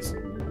 please.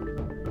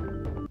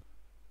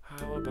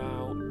 How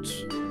about...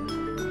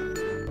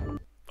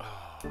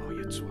 Oh,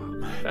 you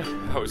twat.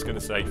 I was going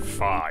to say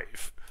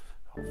 5.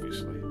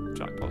 Obviously.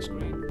 Jackpot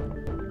screen.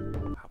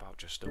 How about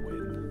just a win?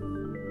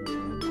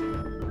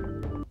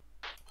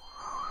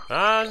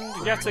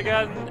 And yet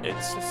again,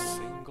 it's a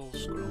single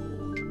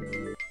scroll.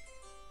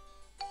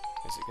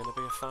 Is it going to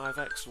be a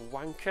 5x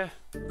wanker?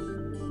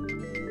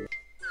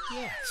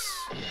 Yes.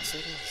 Yes,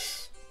 it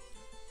is.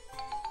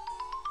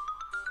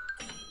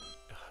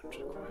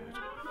 100 quid.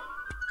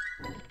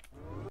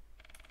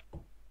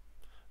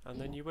 And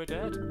then you were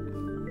dead.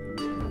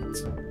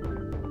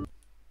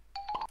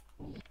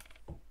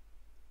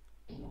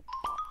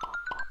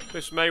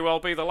 This may well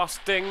be the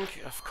last ding.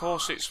 Of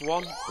course it's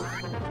one.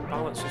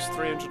 Balance is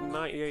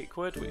 398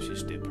 quid, which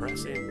is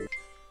depressing.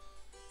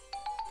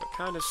 But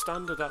kind of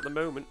standard at the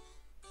moment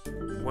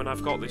when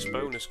I've got this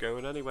bonus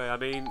going anyway. I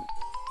mean,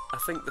 I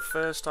think the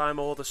first time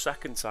or the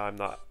second time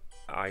that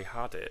I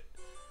had it,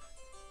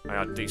 I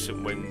had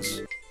decent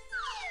wins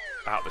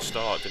at the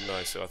start, didn't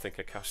I? So I think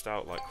I cashed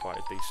out like quite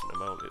a decent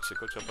amount. It's a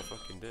good job I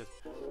fucking did.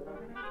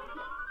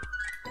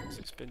 Because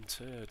it's been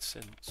turd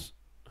since.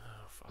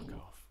 Oh, fuck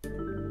off.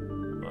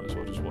 Might as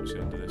well just watch the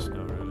end of this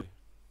now, really.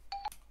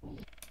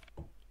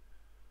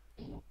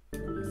 I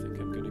think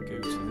I'm going to go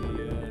to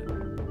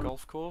the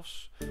golf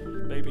course.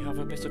 Maybe have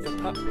a bit of a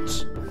putt.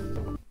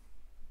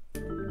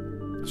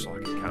 It's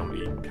like a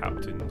county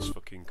captain's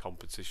fucking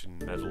competition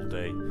medal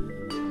day.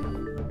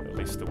 At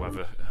least the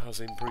weather has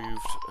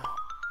improved.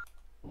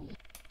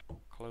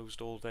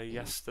 Closed all day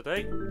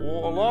yesterday.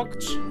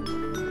 Waterlogged.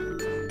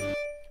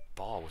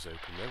 Bar was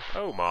open though.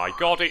 Oh my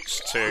god,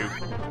 it's 2.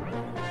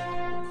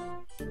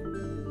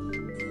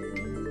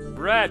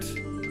 Red.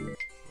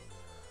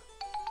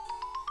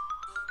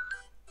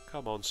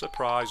 Come on,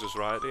 surprise us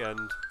right at the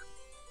end.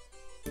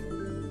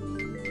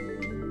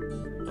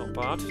 Not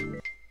bad.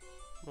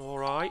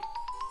 Alright.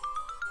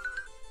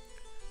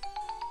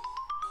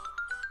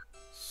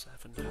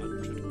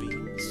 700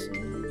 beans.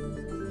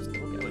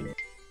 Still going.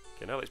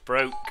 Okay, now it's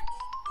broke.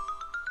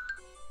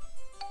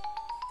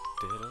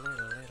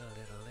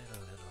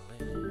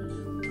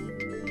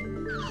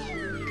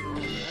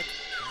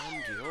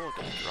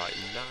 Right,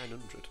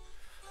 900.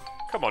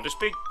 Come on, just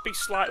be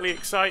slightly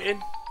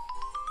exciting.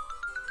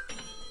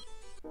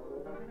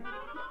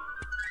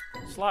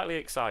 Slightly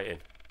exciting.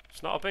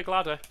 It's not a big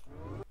ladder.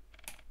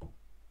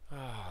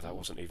 Ah, that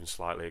wasn't even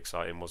slightly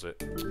exciting, was it?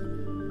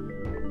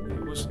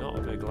 It was not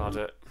a big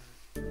ladder.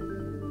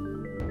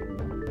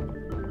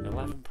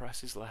 11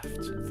 presses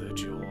left. The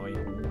joy.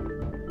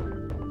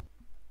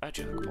 A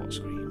jackpot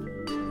screen.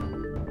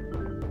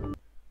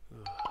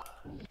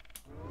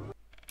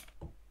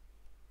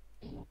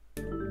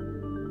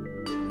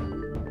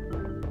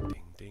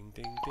 Ding,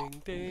 ding,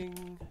 ding,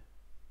 ding.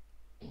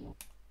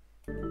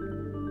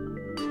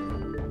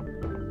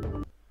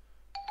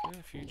 Okay,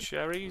 a few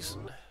cherries.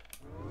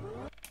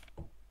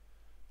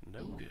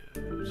 No good.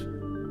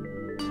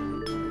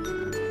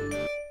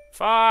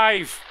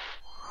 5!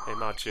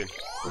 Imagine.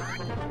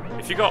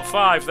 If you got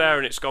 5 there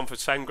and it's gone for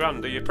 10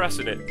 grand, are you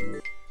pressing it?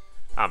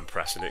 I'm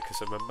pressing it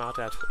because I'm a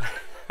madhead.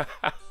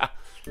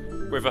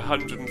 With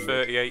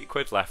 138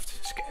 quid left,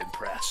 it's getting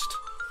pressed.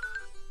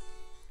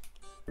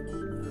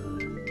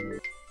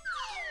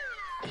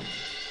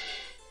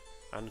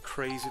 And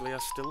crazily, I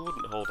still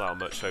wouldn't hold out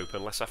much hope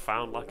unless I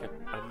found like a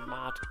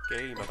mad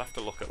game. I'd have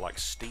to look at like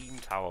Steam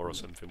Tower or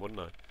something, wouldn't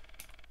I?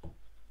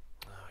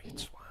 Oh, you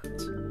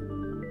twat.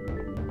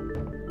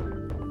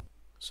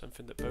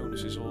 Something that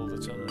bonuses all the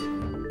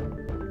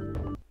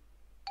time.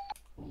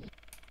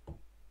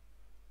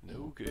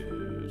 No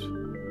good.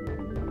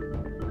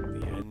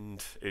 The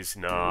end is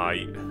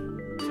nigh.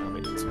 Damn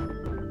it.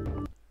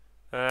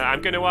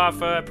 I'm going to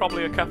have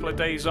probably a couple of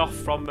days off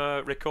from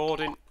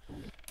recording.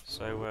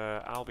 So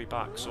I'll be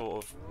back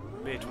sort of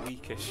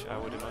mid-weekish, I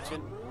would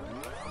imagine.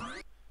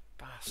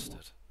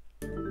 Bastard.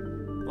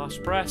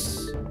 Last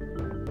press.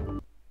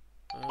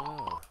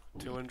 Oh,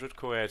 200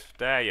 quid.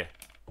 Dare you?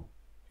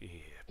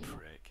 Yeah,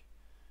 prick.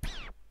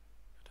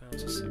 Down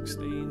to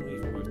 16,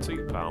 leaving with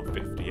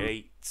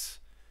 £2.58.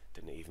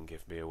 Didn't even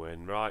give me a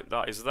win. Right,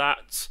 that is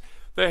that.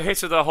 The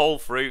hit of the whole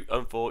fruit,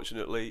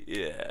 unfortunately.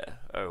 Yeah,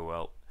 oh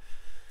well.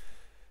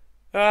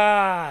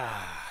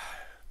 Ah.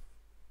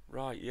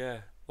 Right, yeah.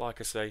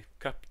 Like I say,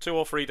 2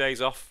 or 3 days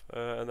off,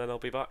 and then I'll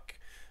be back.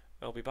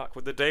 I'll be back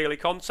with the daily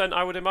content,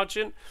 I would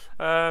imagine.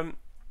 I'm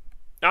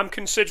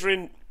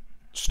considering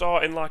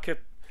starting like a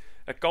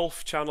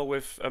golf channel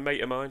with a mate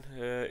of mine.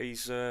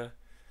 He's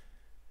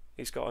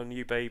got a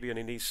new baby and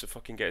he needs to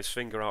fucking get his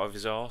finger out of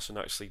his arse and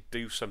actually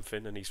do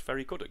something. And he's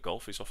very good at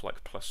golf. He's off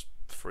like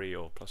 +3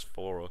 or +4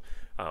 or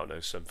I don't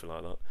know, something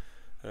like that.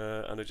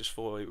 And I just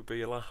thought it would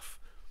be a laugh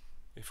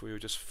if we were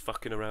just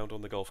fucking around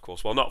on the golf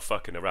course. Well, not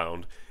fucking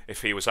around,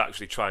 if he was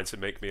actually trying to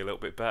make me a little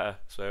bit better.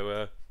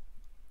 So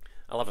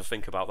I'll have a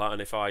think about that,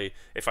 and if I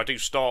do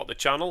start the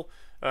channel,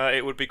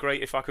 it would be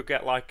great if I could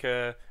get like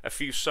a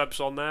few subs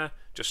on there,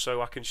 just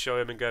so I can show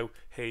him and go,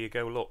 here you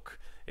go, look,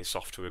 it's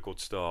off to a good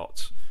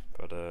start.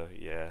 But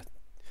yeah,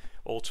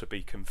 all to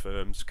be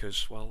confirmed,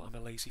 because, well, I'm a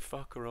lazy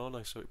fucker, aren't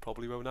I, so it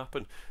probably won't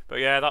happen.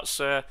 But yeah, that's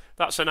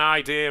an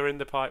idea in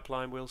the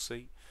pipeline, we'll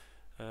see.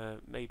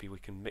 Maybe we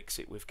can mix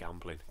it with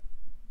gambling.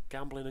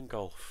 Gambling and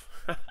golf.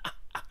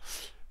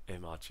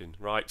 Imagine.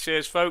 Right,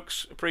 cheers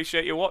folks,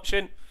 appreciate you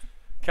watching.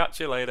 Catch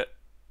you later.